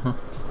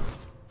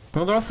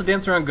 Well, they're also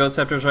dancing around Ghost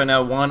Scepters right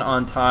now, one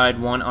on Tide,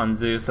 one on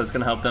Zeus. That's going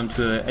to help them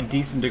to a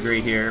decent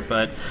degree here,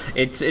 but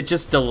it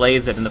just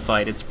delays it in the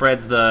fight. It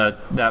spreads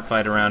that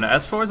fight around.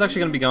 S4 is actually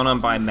going to be going on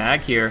by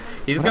Mag here.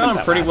 He's got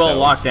him pretty well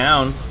locked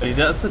down, but he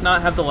does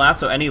not have the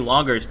lasso any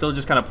longer. He's still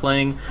just kind of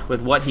playing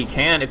with what he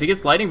can. If he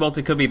gets Lightning Bolt,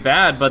 it could be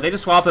bad, but they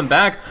just swap him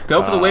back,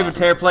 go for the Wave of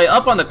Terror play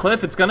up on the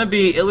cliff. It's going to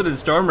be Illidan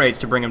Storm Rage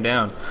to bring him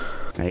down.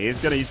 He is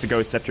going to use the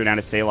Ghost Scepter now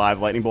to stay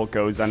alive. Lightning Bolt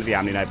goes onto the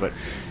Omni Knight, but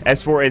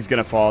S4 is going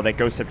to fall. That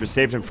Ghost Scepter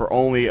saved him for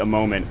only a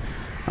moment.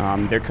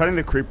 They're cutting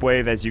the creep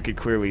wave, as you could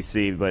clearly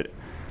see, but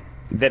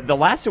the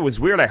lasso was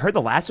weird. I heard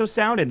the lasso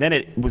sound, and then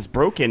it was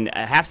broken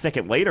a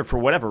half-second later for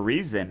whatever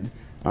reason.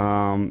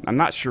 I'm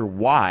not sure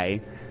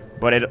why,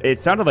 but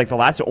it sounded like the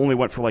lasso only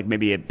went for like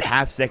maybe a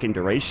half-second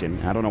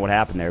duration. I don't know what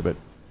happened there, but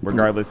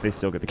regardless, they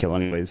still get the kill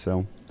anyways,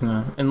 so...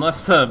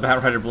 unless the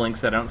Batrider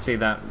blinks, I don't see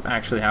that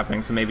actually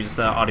happening, so maybe just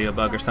an audio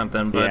bug or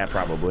something. But yeah,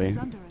 probably.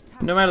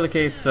 No matter the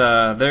case,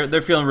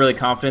 they're feeling really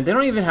confident. They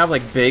don't even have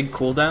like big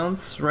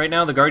cooldowns right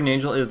now. The Guardian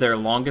Angel is their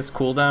longest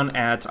cooldown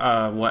at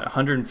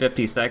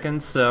 150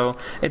 seconds. So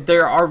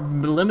there are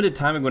limited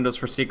timing windows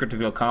for Secret to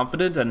feel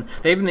confident, and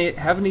they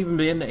haven't even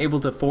been able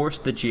to force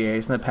the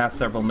GAs in the past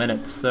several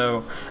minutes.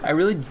 So I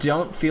really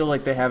don't feel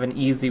like they have an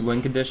easy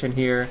win condition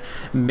here.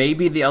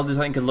 Maybe the Elder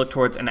Titan could look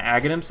towards an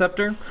Aghanim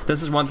Scepter.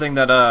 This is one thing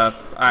that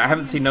I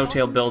haven't seen No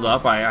Tail build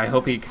up. I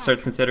hope he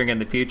starts considering in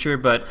the future,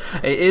 but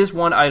it is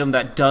one item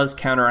that does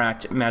counteract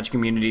magic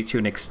immunity to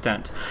an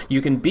extent.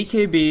 You can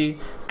BKB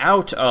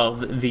out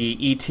of the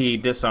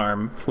ET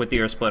disarm with the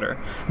Ear Splitter,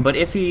 but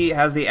if he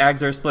has the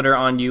Ags Ear Splitter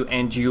on you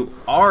and you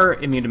are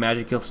immune to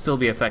magic, you'll still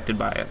be affected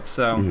by it.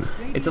 So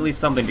it's at least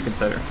something to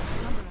consider.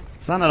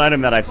 It's not an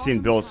item that I've seen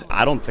built,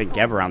 I don't think,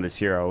 ever on this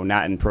hero,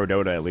 not in Pro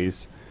Dota at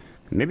least.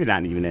 Maybe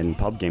not even in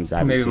pub games. I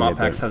haven't seen it. Maybe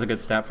Moppax has a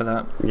good stat for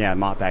that. Yeah,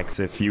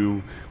 Moppax, if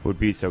you would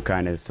be so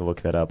kind as to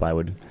look that up, I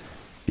would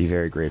be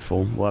very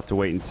grateful. We'll have to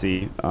wait and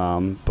see.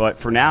 But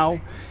for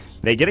now,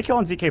 they get a kill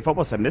on ZK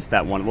Phobos. I missed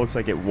that one. It looks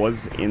like it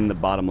was in the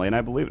bottom lane,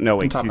 I believe. No,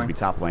 excuse me,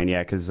 top lane,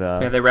 yeah, because...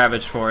 yeah, they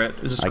ravaged for it.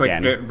 It was just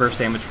quick burst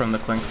damage from the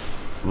Clinks.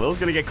 Lil's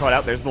going to get caught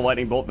out. There's the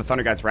Lightning Bolt. The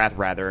Thunder God's Wrath,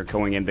 rather,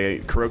 going in. The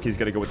Kuroki's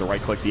going to go with the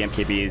right click. The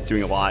MKB is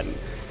doing a lot.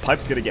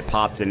 Pipe's going to get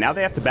popped, and now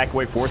they have to back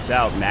away, force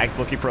out. Mag's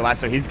looking for a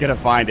lasso. He's going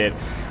to find it,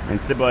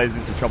 and Simba is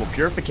in some trouble.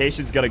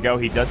 Purification's going to go.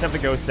 He does have the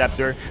Ghost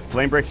Scepter.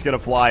 Flamebreak's going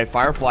to fly.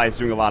 Firefly is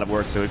doing a lot of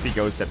work, so if he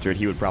Ghost Sceptered,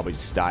 he would probably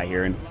just die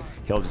here, and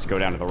he'll just go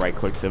down to the right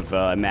clicks of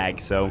Mag.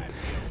 So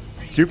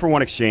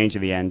 2-for-1 exchange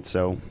in the end,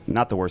 so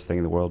not the worst thing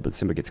in the world, but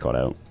Simba gets caught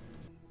out.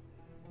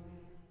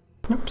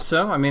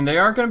 So, I mean, they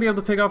are going to be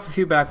able to pick off a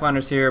few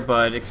backliners here,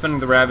 but expending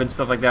the Ravage,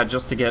 stuff like that,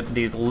 just to get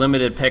these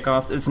limited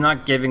pickoffs, it's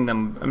not giving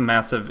them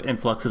massive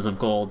influxes of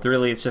gold.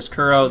 Really, it's just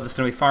Kuro that's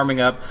going to be farming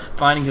up,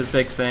 finding his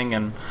big thing,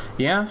 and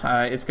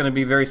yeah, it's going to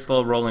be very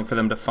slow rolling for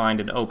them to find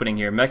an opening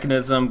here.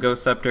 Mechanism,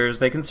 Ghost Scepters,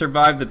 they can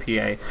survive the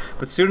PA,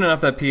 but soon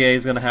enough that PA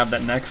is going to have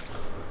that next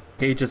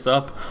Aegis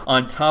up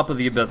on top of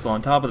the Abyssal,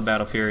 on top of the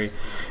Battle Fury,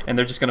 and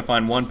they're just going to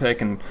find one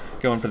pick and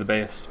go in for the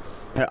base.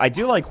 I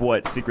do like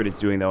what Secret is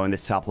doing, though, in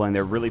this top lane.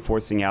 They're really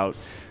forcing out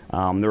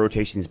the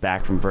rotations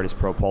back from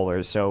virtus.pro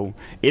polars, so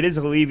it is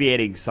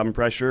alleviating some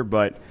pressure,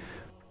 but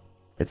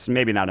it's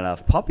maybe not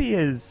enough. Puppey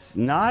is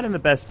not in the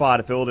best spot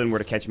if Illidan were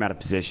to catch him out of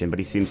position, but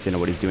he seems to know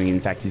what he's doing. In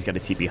fact, he's got a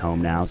TP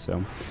home now,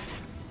 so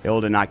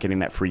Illidan not getting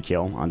that free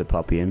kill onto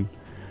Puppey. And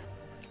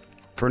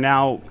for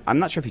now, I'm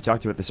not sure if you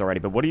talked about this already,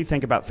 but what do you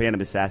think about Phantom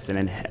Assassin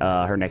and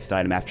her next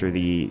item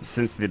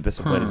since the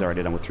Abyssal Blade is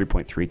already done with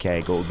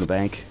 3.3k gold in the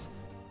bank?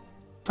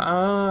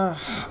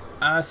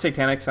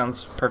 Satanic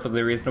sounds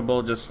perfectly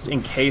reasonable, just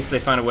in case they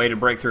find a way to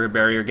break through a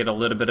barrier, get a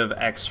little bit of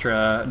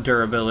extra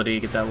durability,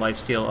 get that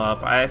lifesteal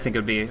up. I think it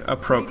would be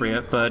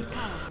appropriate, but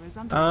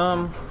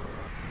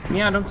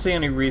yeah, I don't see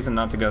any reason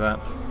not to go that.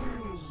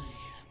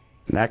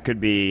 That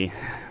could be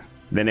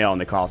the nail in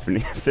the coffin.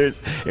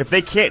 If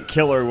they can't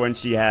kill her when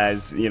she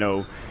has, you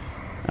know,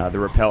 the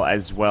repel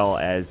as well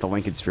as the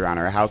Lincoln Sphere on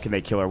her, how can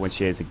they kill her when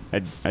she has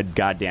a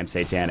goddamn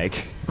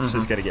Satanic? It's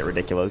just gonna get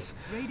ridiculous.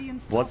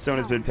 Bloodstone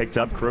has been picked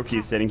up. Kuroki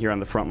is sitting here on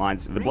the front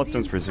lines. The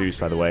Bloodstone's for Zeus,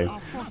 by the way.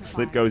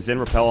 Sleep goes in,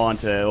 repel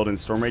onto Illidan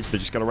Stormrage. They're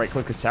just gonna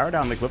right-click this tower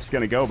down. The Glyph's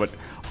gonna go, but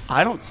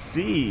I don't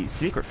see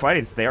Secret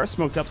fighting. They are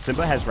smoked up.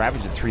 Simba has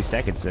Ravage in 3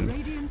 seconds, and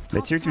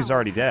the tier 2's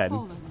already dead.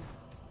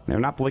 They're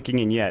not blinking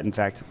in yet. In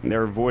fact,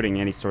 they're avoiding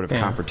any sort of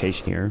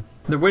confrontation here.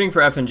 They're waiting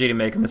for FNG to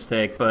make a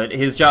mistake, but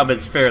his job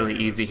is fairly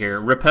easy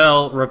here.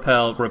 Repel,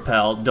 repel,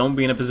 repel. Don't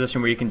be in a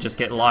position where you can just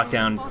get locked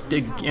down,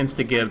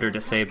 insta-gived, or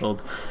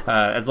disabled.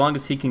 As long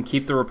as he can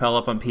keep the repel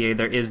up on PA,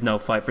 there is no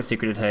fight for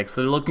Secret to take.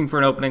 So they're looking for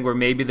an opening where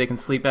maybe they can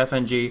sleep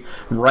FNG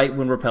right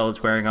when repel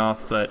is wearing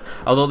off, but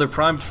although they're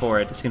primed for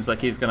it, it seems like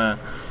he's going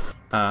to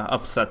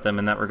upset them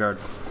in that regard.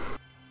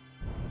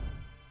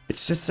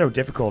 It's just so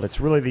difficult.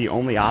 It's really the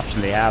only option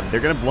they have. They're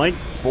going to blink,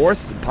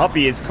 force.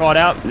 Puppey is caught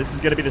out. This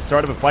is going to be the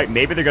start of a fight.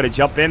 Maybe they're going to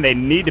jump in. They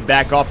need to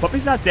back off.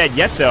 Puppey's not dead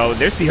yet, though.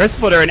 There's the Earth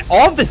Splitter, and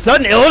all of a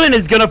sudden, Illidan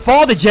is going to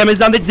fall. The gem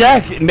is on the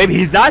deck. Maybe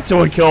he's not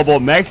so unkillable.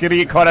 Meg's going to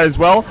get caught out as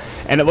well,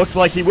 and it looks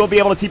like he will be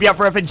able to TP out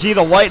for FNG.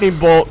 The Lightning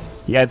Bolt.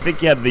 Yeah, I think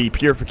he had the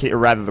Purification, or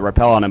rather the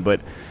Repel on him,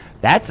 but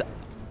that's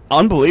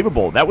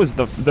unbelievable. That was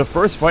the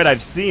first fight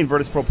I've seen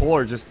virtus.pro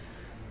polar just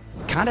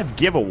kind of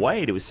give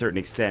away to a certain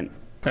extent.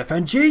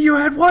 FNG, you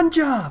had one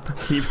job!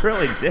 He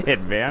really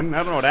did, man. I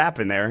don't know what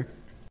happened there.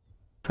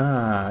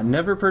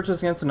 Never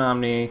purchased against an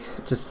Omni.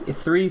 Just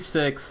 3,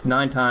 6,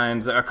 9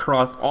 times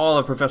across all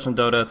of professional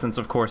Dota, since,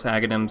 of course,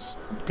 Aghanim's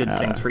did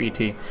things for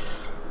ET.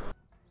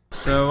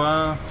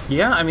 So,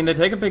 yeah, I mean, they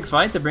take a big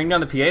fight, they bring down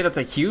the PA, that's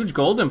a huge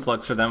gold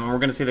influx for them, and we're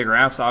going to see the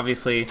graphs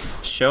obviously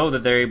show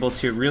that they're able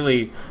to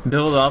really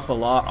build up a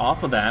lot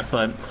off of that,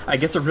 but I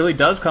guess it really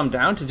does come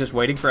down to just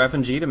waiting for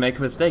FNG to make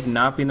a mistake,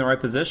 not be in the right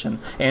position.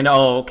 And,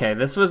 oh, okay,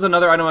 this was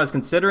another item I was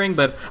considering,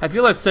 but I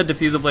feel I've said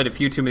Diffusal Blade a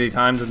few too many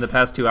times in the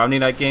past 2 Omni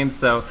Night games,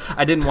 so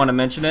I didn't want to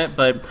mention it,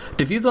 but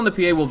Diffuse on the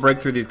PA will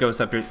break through these Ghost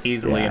Scepters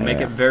easily and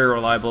make it very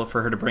reliable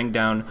for her to bring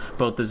down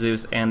both the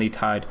Zeus and the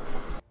Tide.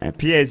 And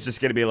PA is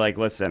just going to be like,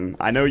 listen,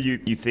 I know you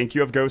think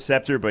you have Ghost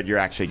Scepter, but you're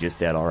actually just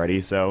dead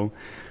already, so...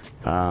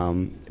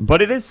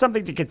 but it is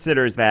something to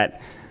consider is that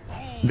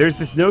there's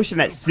this notion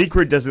that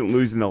Secret doesn't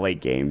lose in the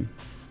late game.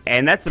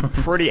 And that's a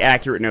pretty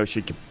accurate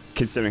notion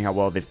considering how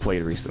well they've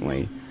played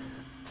recently.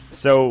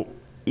 So,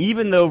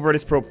 even though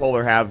virtus.pro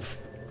polar have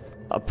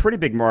a pretty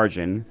big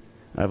margin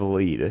of a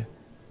lead,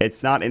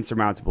 it's not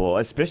insurmountable,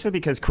 especially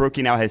because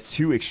Kuroki now has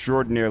 2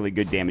 extraordinarily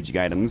good damaging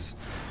items.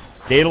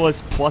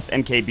 Daedalus plus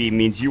MKB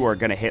means you are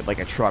going to hit like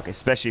a truck,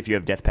 especially if you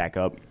have Death Pack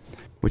up,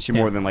 which you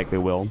more than likely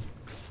will.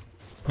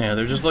 Yeah,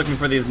 they're just looking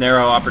for these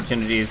narrow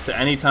opportunities.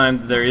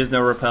 Anytime there is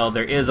no repel,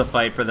 there is a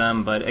fight for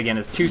them, but again,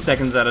 it's 2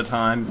 seconds at a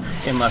time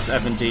unless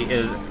FNG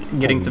is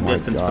getting some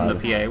distance from the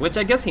PA, which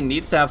I guess he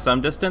needs to have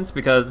some distance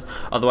because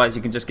otherwise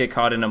you can just get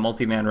caught in a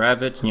multi-man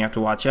Ravage and you have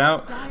to watch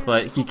out,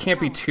 but he can't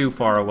be too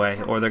far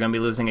away or they're going to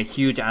be losing a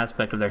huge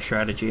aspect of their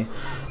strategy.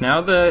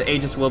 Now the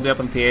Aegis will be up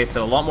in PA,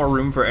 so a lot more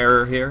room for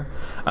error here.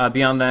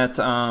 Beyond that,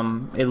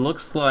 it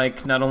looks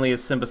like not only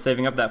is Simba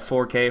saving up that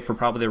 4k for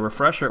probably the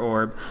Refresher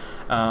Orb,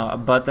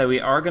 but that we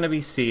are going to be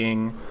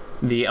seeing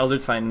the Elder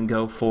Titan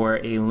go for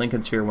a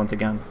Lincoln Sphere once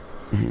again.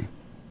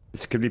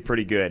 This could be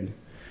pretty good.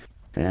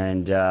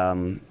 And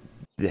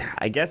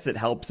I guess it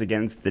helps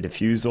against the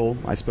Diffusal,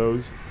 I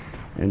suppose,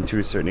 and to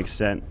a certain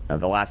extent.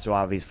 The Lasso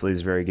obviously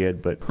is very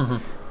good, but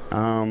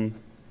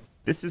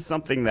this is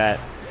something that,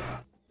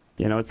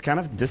 You know, it's kind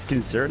of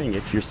disconcerting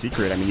if you're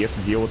Secret. I mean, you have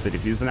to deal with it.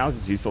 If he's an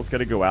altitude, Zult's got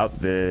to go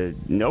out.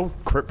 No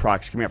crit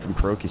procs coming out from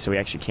KheZu, so he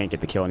actually can't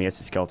get the kill, and he has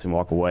to skeleton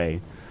walk away.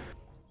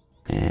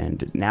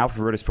 And now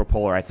for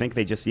virtus.pro, I think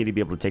they just need to be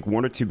able to take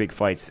 1 or 2 big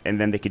fights,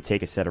 and then they could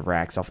take a set of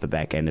racks off the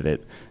back end of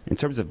it. In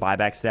terms of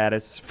buyback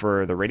status,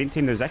 for the Radiant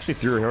team, there's actually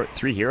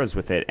 3 heroes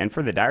with it, and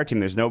for the Dire team,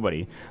 there's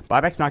nobody.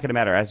 Buyback's not going to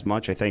matter as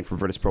much, I think, for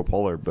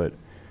virtus.pro, but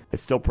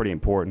it's still pretty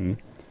important.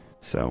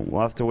 So we'll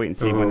have to wait and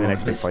see when the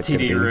next big fight's going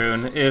to be.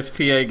 Rune. If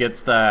PA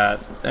gets that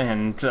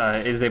and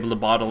is able to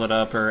bottle it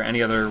up or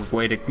any other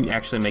way to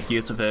actually make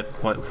use of it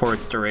for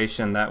its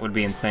duration, that would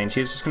be insane.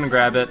 She's just going to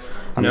grab it.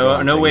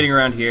 No waiting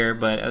around here,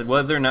 but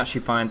whether or not she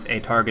finds a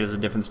target is a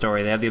different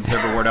story. They have the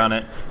Observer Ward on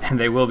it, and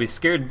they will be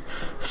scared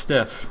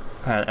stiff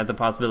at the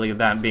possibility of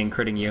that being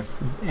critting you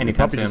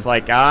anytime soon. Just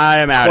like,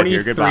 I'm out of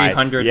here. Goodbye.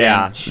 2,300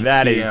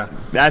 damage.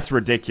 That's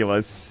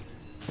ridiculous.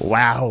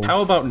 Wow.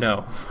 How about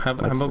no? How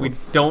about we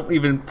don't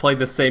even play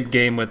the same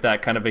game with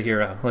that kind of a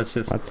hero?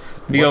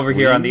 Let's be over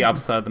here on the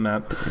opposite side of the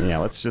map. Yeah,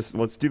 let's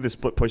do the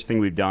split push thing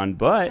we've done.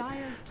 But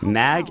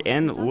Mag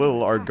and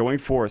Lil are going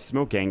for a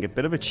smoke gang. A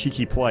bit of a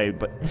cheeky play,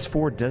 but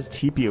S4 does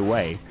TP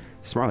away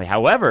smartly.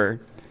 However,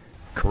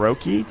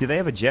 KheZu, do they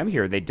have a gem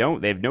here? They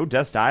don't. They have no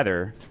dust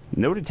either.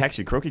 No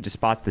detection. KheZu just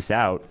spots this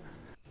out.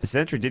 The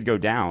sentry did go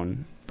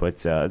down, but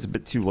it's a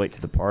bit too late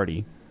to the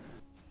party.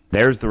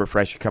 There's the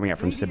refresher coming out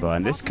from Simba,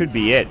 and this could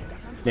be it.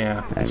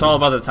 Yeah, it's all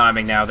about the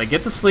timing now. They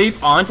get the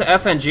sleep onto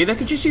FNG. They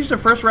could just use their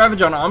first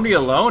Ravage on Omni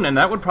alone, and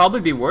that would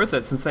probably be worth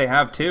it since they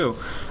have 2.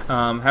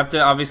 Have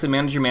to obviously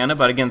manage your mana,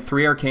 but again,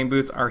 3 Arcane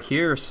Boots are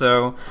here,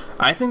 so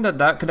I think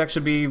that could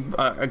actually be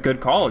a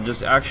good call.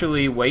 Just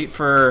actually wait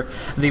for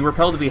the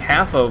Repel to be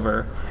half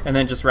over, and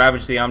then just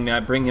Ravage the Omni,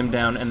 bring him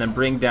down, and then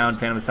bring down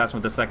Phantom Assassin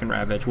with the second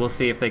Ravage. We'll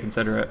see if they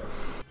consider it.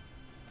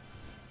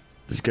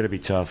 This is going to be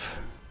tough.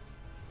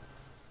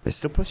 They're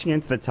still pushing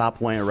into the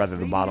top lane, or rather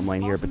the bottom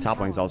lane here, but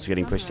top lane's also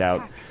getting pushed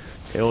out.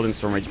 Illidan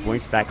Stormrage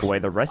blinks back away.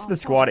 The rest of the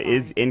squad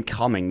is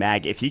incoming.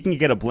 Mag, if he can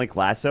get a Blink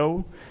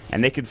Lasso,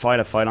 and they could fight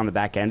a fight on the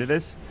back end of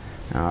this,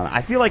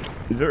 I feel like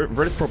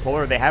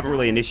virtus.pro, they haven't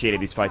really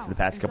initiated these fights in the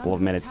past couple of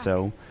minutes,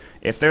 so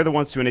if they're the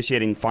ones to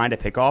initiate and find a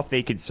pickoff,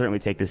 they could certainly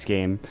take this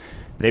game.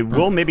 They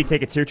will maybe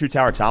take a tier 2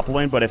 tower top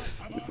lane, but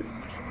if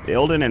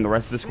Illidan and the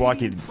rest of the squad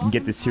could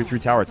get this tier 3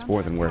 tower, it's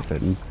more than worth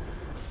it.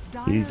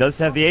 He does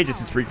have the Aegis.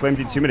 It's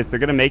reclaimed in 2 minutes. They're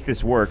going to make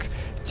this work.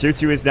 Tier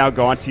 2 is now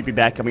gone. TP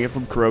back coming in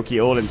from KheZu.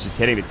 Illidan's just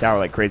hitting the tower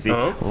like crazy.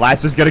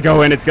 Lasso's going to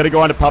go in. It's going to go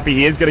on to Puppey.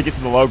 He is going to get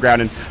to the low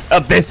ground, and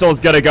Abyssal's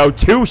going to go.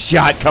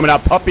 2-shot coming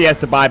out. Puppey has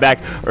to buy back.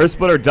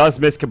 Earthsplitter does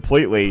miss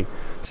completely.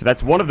 So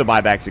that's one of the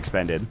buybacks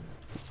expended.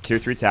 Tier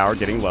 3 tower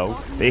getting low.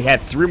 They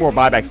had 3 more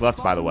buybacks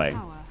left, by the way.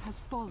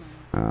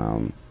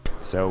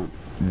 So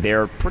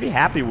they're pretty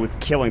happy with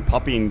killing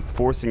Puppey and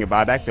forcing a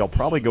buyback. They'll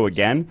probably go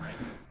again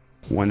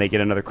when they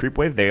get another creep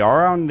wave. They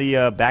are on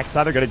the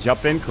backside. They're going to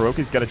jump in.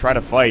 KheZu's going to try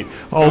to fight.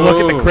 Oh,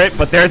 look at the crit,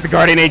 but there's the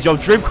Guardian Angel.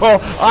 Dream Coil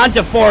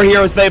onto 4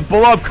 heroes. They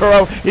blow up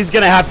KheZu. He's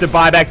going to have to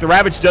buy back. The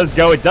Ravage does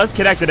go. It does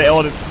connect to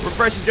Illidan.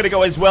 Refresh is going to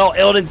go as well.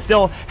 Illidan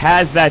still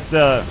has that.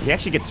 He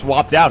actually gets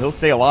swapped out. He'll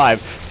stay alive.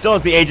 Still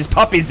has the Aegis.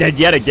 Puppey's dead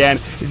yet again.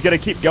 He's going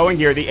to keep going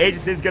here. The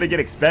Aegis is going to get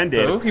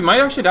expended. Oh, he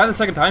might actually die the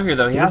second time here,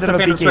 though. He has to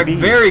Phantom Strike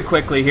very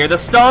quickly here. The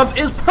stomp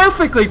is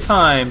perfectly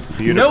timed.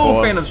 Beautiful.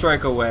 No Phantom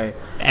Strike away.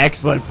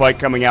 Excellent fight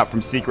coming out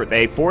from Secret.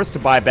 They forced to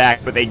buy back,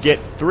 but they get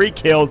 3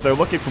 kills. They're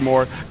looking for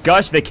more.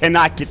 Gush, they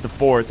cannot get the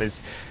 4th,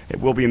 as it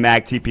will be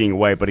Mag TPing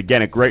away. But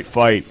again, a great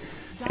fight.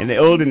 And the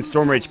Illidan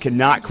Stormrage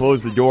cannot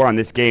close the door on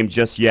this game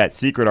just yet.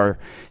 Secret are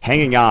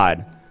hanging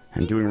on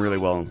and doing really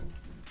well.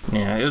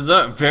 Yeah, it was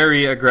a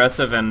very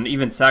aggressive and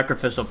even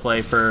sacrificial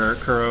play for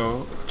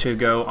KheZu to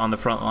go on the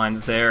front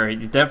lines there.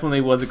 He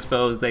definitely was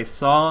exposed. They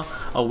saw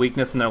a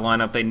weakness in their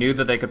lineup. They knew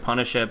that they could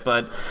punish it,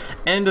 but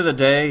end of the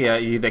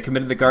day, they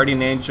committed the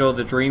Guardian Angel,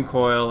 the Dream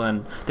Coil,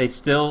 and they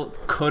still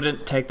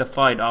couldn't take the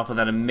fight off of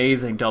that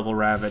amazing double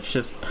Ravage.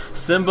 Just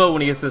Simba, when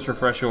he gets this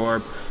Refresh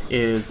Orb,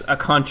 is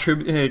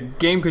a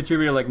game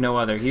contributor like no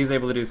other. He's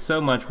able to do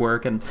so much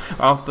work, and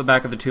off the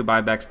back of the 2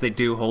 buybacks, they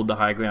do hold the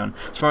high ground.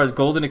 As far as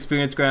golden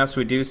experience graphs,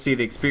 we do see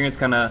the experience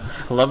kind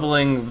of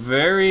leveling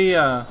very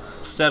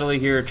steadily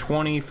here.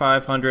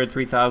 2,500,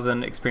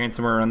 3,000 experience,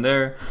 somewhere around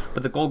there,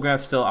 but the gold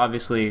graph still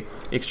obviously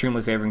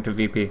extremely favoring to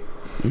VP.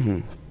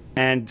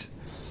 And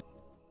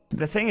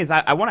the thing is,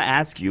 I want to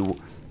ask you,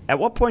 at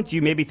what point do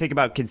you maybe think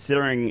about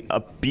considering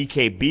a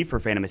BKB for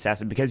Phantom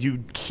Assassin, because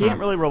you can't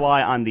really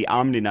rely on the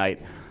Omni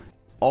Knight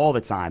all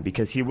the time,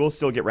 because he will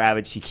still get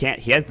ravaged.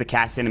 He has the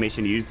cast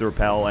animation to use the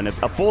repel, and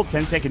a full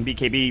 10-second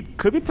BKB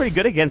could be pretty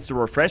good against a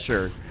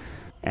refresher.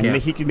 And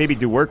he could maybe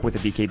do work with a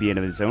BKB in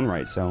his own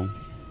right, so...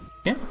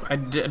 Yeah, I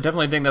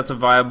definitely think that's a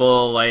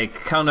viable, like,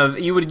 kind of,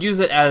 you would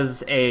use it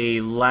as a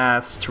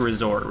last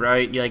resort,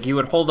 right? Like, you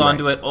would hold on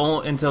to it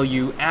until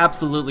you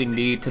absolutely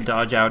need to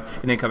dodge out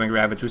an incoming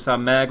Ravage. We saw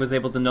Mag was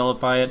able to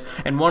nullify it,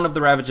 and one of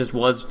the Ravages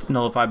was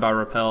nullified by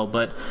Repel,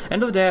 but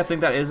end of the day, I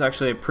think that is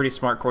actually a pretty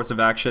smart course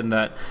of action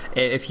that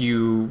if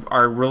you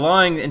are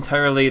relying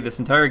entirely, this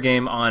entire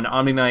game, on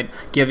Omni Knight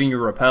giving you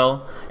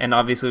Repel, and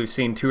obviously we've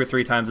seen 2 or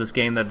 3 times this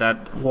game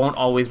that won't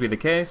always be the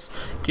case,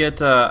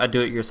 get a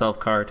do-it-yourself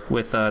card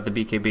with the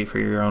BKB for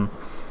your own.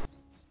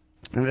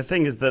 And the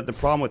thing is that the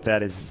problem with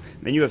that is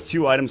then you have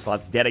 2 item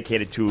slots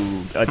dedicated to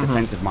a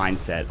defensive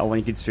mindset, a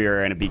Lincoln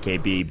Sphere and a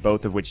BKB,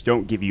 both of which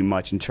don't give you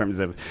much in terms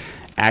of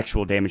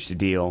actual damage to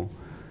deal.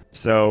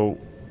 So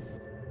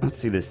let's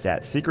see this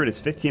stat. Secret is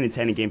 15 and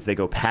 10 in games they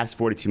go past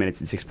 42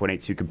 minutes and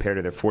 6.82 compared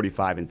to their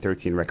 45 and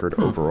 13 record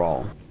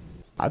overall.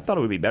 I thought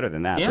it would be better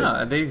than that.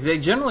 Yeah, they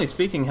generally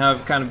speaking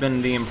have kind of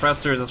been the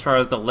impressors as far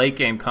as the late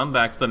game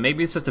comebacks, but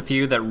maybe it's just a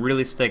few that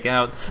really stick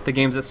out. The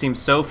games that seem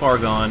so far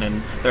gone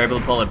and they're able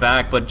to pull it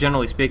back, but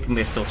generally speaking,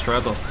 they still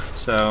struggle.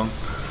 So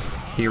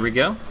here we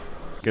go.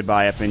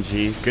 Goodbye,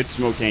 FNG. Good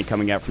smoke gang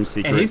coming out from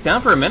Secret. And he's down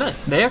for a minute.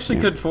 They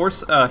actually could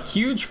force a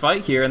huge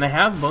fight here, and they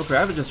have both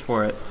Ravages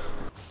for it.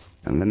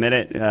 In the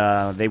minute,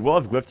 they will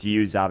have Glyph to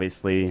use,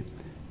 obviously.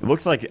 It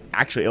looks like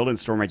actually Illidan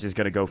Stormrage is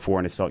going to go for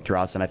an Assault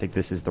Cuirass, and I think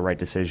this is the right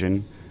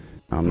decision.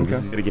 This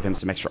is going to give him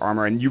some extra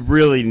armor, and you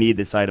really need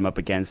this item up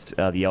against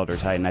the Elder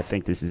Titan. I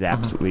think this is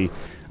absolutely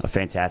a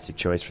fantastic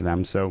choice for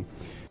them. So,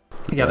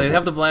 yeah, they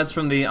have the Vlads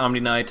from the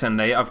Omni Knight, and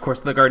they, of course,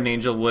 the Guardian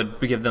Angel would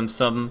give them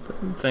some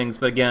things,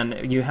 but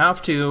again, you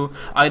have to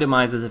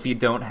itemize as if you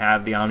don't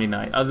have the Omni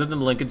Knight. Other than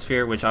the Lincoln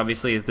Sphere, which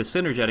obviously is the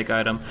synergetic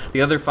item,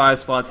 the other 5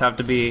 slots have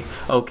to be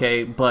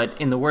okay, but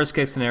in the worst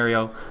case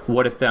scenario,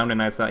 what if the Omni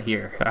Knight's not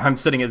here? I'm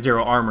sitting at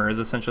 0 armor is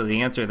essentially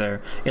the answer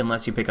there,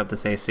 unless you pick up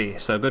this AC,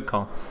 so good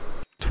call.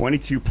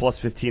 22 plus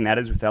 15, that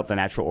is without the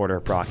natural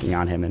order procking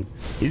on him. And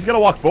he's going to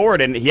walk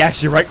forward, and he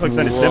actually right-clicks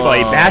on his symbol.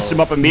 He bashed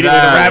him up immediately.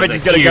 The Ravage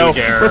is going to go.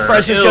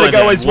 Refresh is going to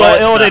go as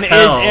well. Illidan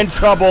is in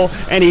trouble,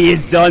 and he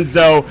is done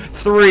so.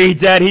 3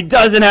 dead. He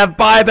doesn't have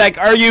buyback.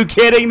 Are you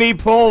kidding me,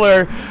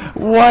 Polar?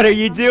 What are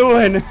you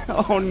doing?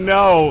 Oh,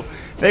 no.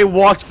 They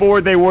walked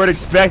forward. They weren't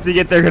expecting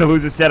it. They're going to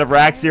lose a set of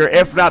racks here,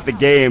 if not the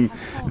game.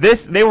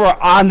 They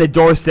were on the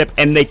doorstep,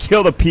 and they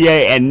killed a PA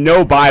and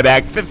no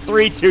buyback.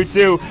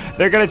 3-2-2.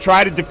 They're going to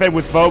try to defend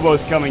with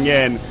VoD's coming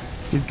in.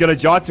 He's going to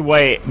jaunt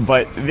away,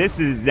 but this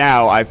is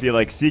now, I feel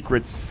like,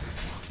 Secret's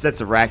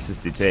sets of racks is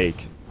to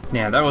take.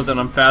 Yeah, that was an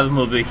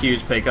unfathomably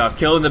huge payoff.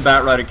 Killing the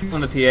Batrider,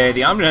 killing the PA.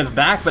 The Omni Knight's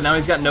back, but now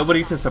he's got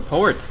nobody to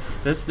support.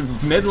 This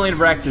mid lane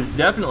of Rex is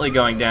definitely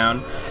going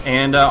down,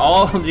 and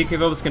all DK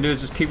VoD's can do is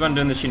just keep on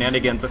doing the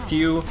shenanigans. A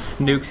few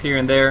nukes here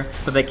and there,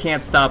 but they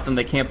can't stop them.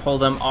 They can't pull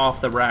them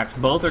off the racks.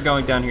 Both are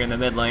going down here in the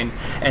mid lane,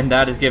 and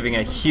that is giving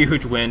a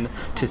huge win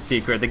to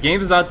Secret. The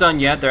game's not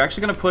done yet. They're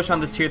actually going to push on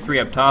this tier 3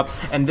 up top,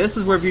 and this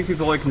is where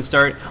people can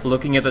start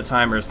looking at the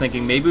timers,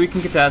 thinking maybe we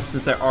can contest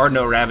since there are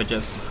no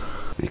Ravages.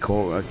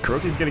 Cool.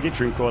 Kuroky's going to get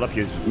Dream Coiled up.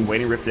 He was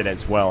waiting Rifted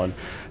as well. And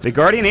the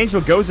Guardian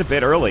Angel goes a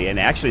bit early, and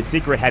actually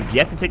Secret have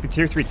yet to take the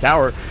tier 3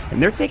 tower,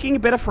 and they're taking a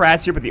bit of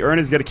harass here, but the Urn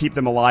is going to keep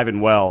them alive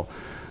and well.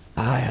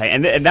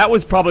 And that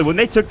was probably when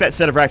they took that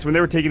set of racks, when they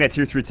were taking that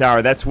tier 3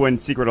 tower, that's when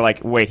Secret are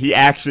like, wait, he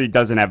actually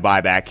doesn't have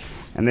buyback,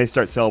 and they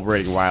start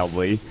celebrating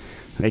wildly.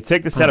 They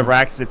take the set of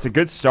racks. It's a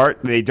good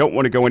start. They don't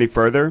want to go any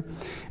further,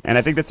 and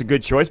I think that's a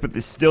good choice, but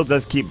this still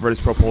does keep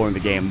virtus.pro in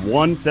the game.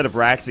 1 set of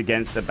racks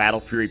against a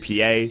Battle Fury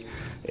PA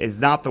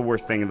is not the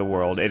worst thing in the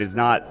world. It is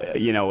not,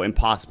 you know,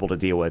 impossible to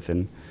deal with,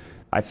 and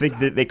I think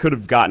that they could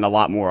have gotten a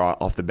lot more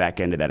off the back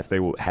end of that if they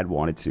had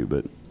wanted to,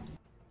 but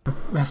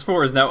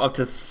S4 is now up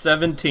to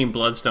 17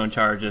 Bloodstone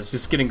charges,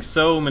 just getting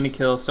so many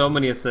kills, so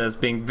many assists,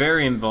 being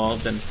very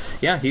involved, and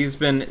yeah, he's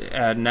been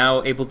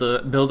now able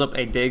to build up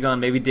a Dagon.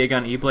 Maybe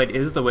Dagon E-Blade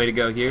is the way to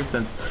go here,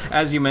 since,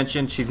 as you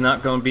mentioned, she's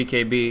not going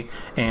BKB,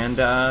 and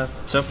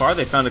so far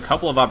they found a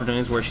couple of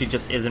opportunities where she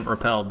just isn't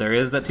repelled. There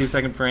is that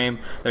 2-second frame,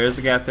 there is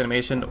the gas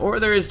animation,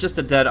 or there is just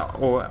a dead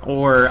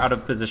or out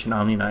of position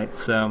Omni Knight,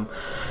 so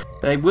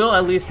they will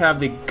at least have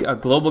the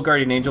Global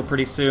Guardian Angel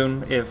pretty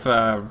soon if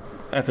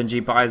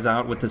FNG buys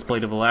out with this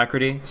Blade of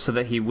Alacrity, so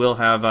that he will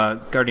have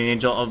Guardian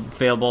Angel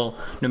available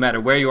no matter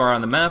where you are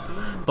on the map.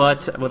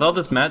 But with all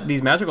these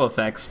magical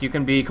effects, you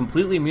can be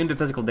completely immune to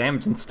physical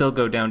damage and still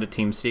go down to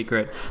Team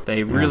Secret.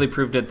 They really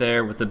proved it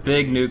there with the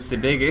big nukes, the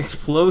big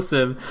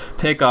explosive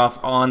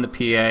pickoff on the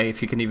PA,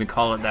 if you can even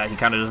call it that. He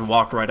kind of just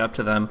walked right up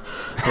to them.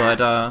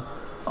 But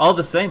all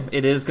the same,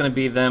 it is going to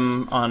be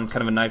them on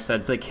kind of a knife's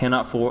edge. They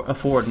cannot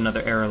afford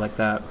another error like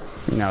that.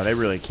 No, they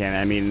really can't.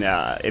 I mean,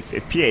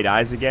 if PA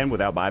dies again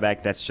without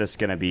buyback, that's just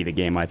going to be the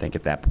game, I think,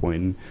 at that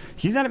point.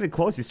 He's not even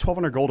close. He's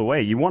 1,200 gold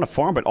away. You want to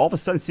farm, but all of a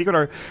sudden,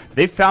 Secret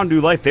they've found new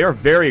life. They are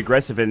very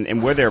aggressive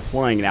in where they're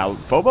playing now.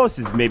 VoD's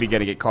is maybe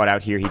going to get caught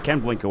out here. He can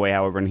blink away,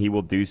 however, and he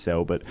will do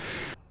so. But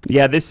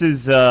yeah, this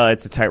is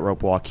it's a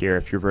tightrope walk here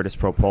if you're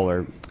virtus.pro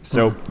Polar.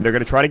 So they're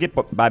going to try to get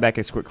buyback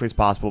as quickly as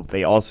possible, but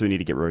they also need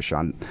to get Roche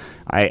on.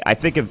 I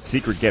think if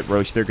Secret get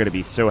Roche, they're going to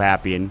be so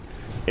happy, and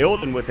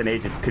Ilden with an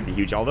Aegis could be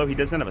huge, although he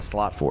doesn't have a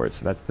slot for it,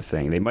 so that's the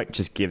thing. They might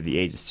just give the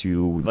Aegis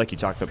to, like you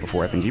talked about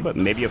before, FNG, but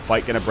maybe a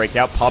fight going to break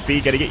out. Puppey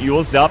going to get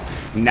Yule's up.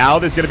 Now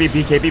there's going to be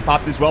a BKB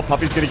popped as well.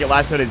 Puppey's going to get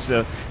last out. His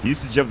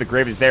usage of the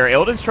Grave is there.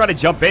 Ilden's trying to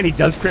jump in. He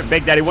does crit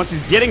Big Daddy once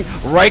he's getting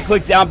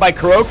right-clicked down by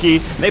Kuroki.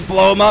 They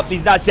blow him up.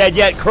 He's not dead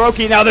yet.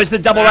 Kuroki, now there's the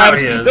double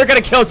ravage. They're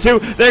going to kill 2.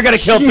 They're going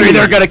to kill 3.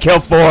 They're going to kill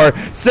 4.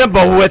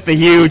 Simba with the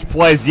huge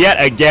plays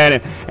yet again,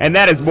 and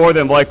that is more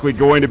than likely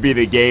going to be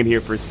the game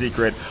here for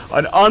Secret.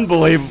 An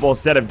unbelievable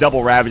set of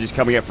double ravages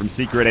coming up from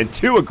Secret and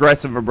 2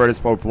 aggressive from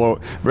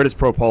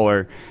Virtus.pro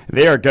Polar.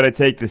 They are going to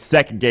take the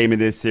second game in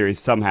this series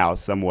somehow,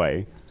 some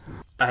way.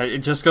 It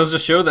just goes to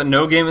show that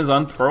no game is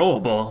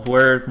unthrowable.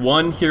 Where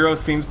one hero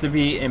seems to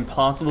be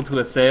impossible to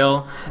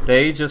assail,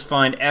 they just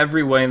find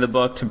every way in the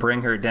book to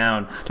bring her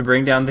down. To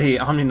bring down the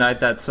Omni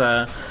Knight that's,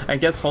 I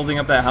guess, holding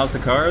up that house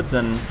of cards.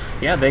 And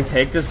yeah, they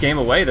take this game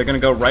away. They're going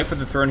to go right for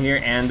the throne here,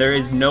 and there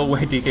is no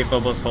way DK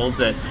Phobos holds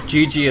it.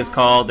 GG is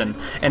called, and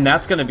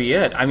that's going to be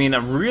it. I mean,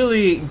 a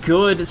really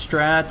good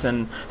strat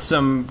and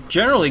some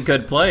generally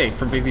good play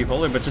from VP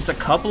Polar, but just a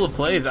couple of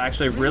plays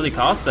actually really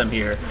cost them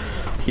here.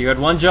 You had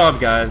one job,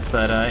 guys,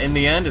 but in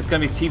the end, it's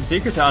going to be Team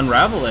Secret to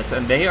unravel it,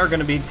 and they are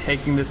going to be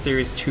taking this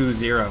series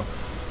 2-0.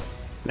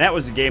 That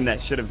was a game that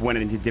should have went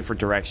in a different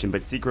direction,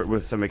 but Secret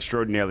with some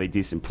extraordinarily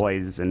decent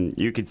plays, and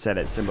you could say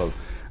that Simba,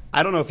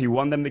 I don't know if he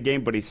won them the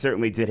game, but he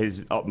certainly did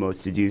his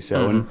utmost to do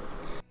so,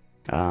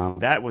 and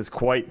that was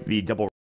quite the double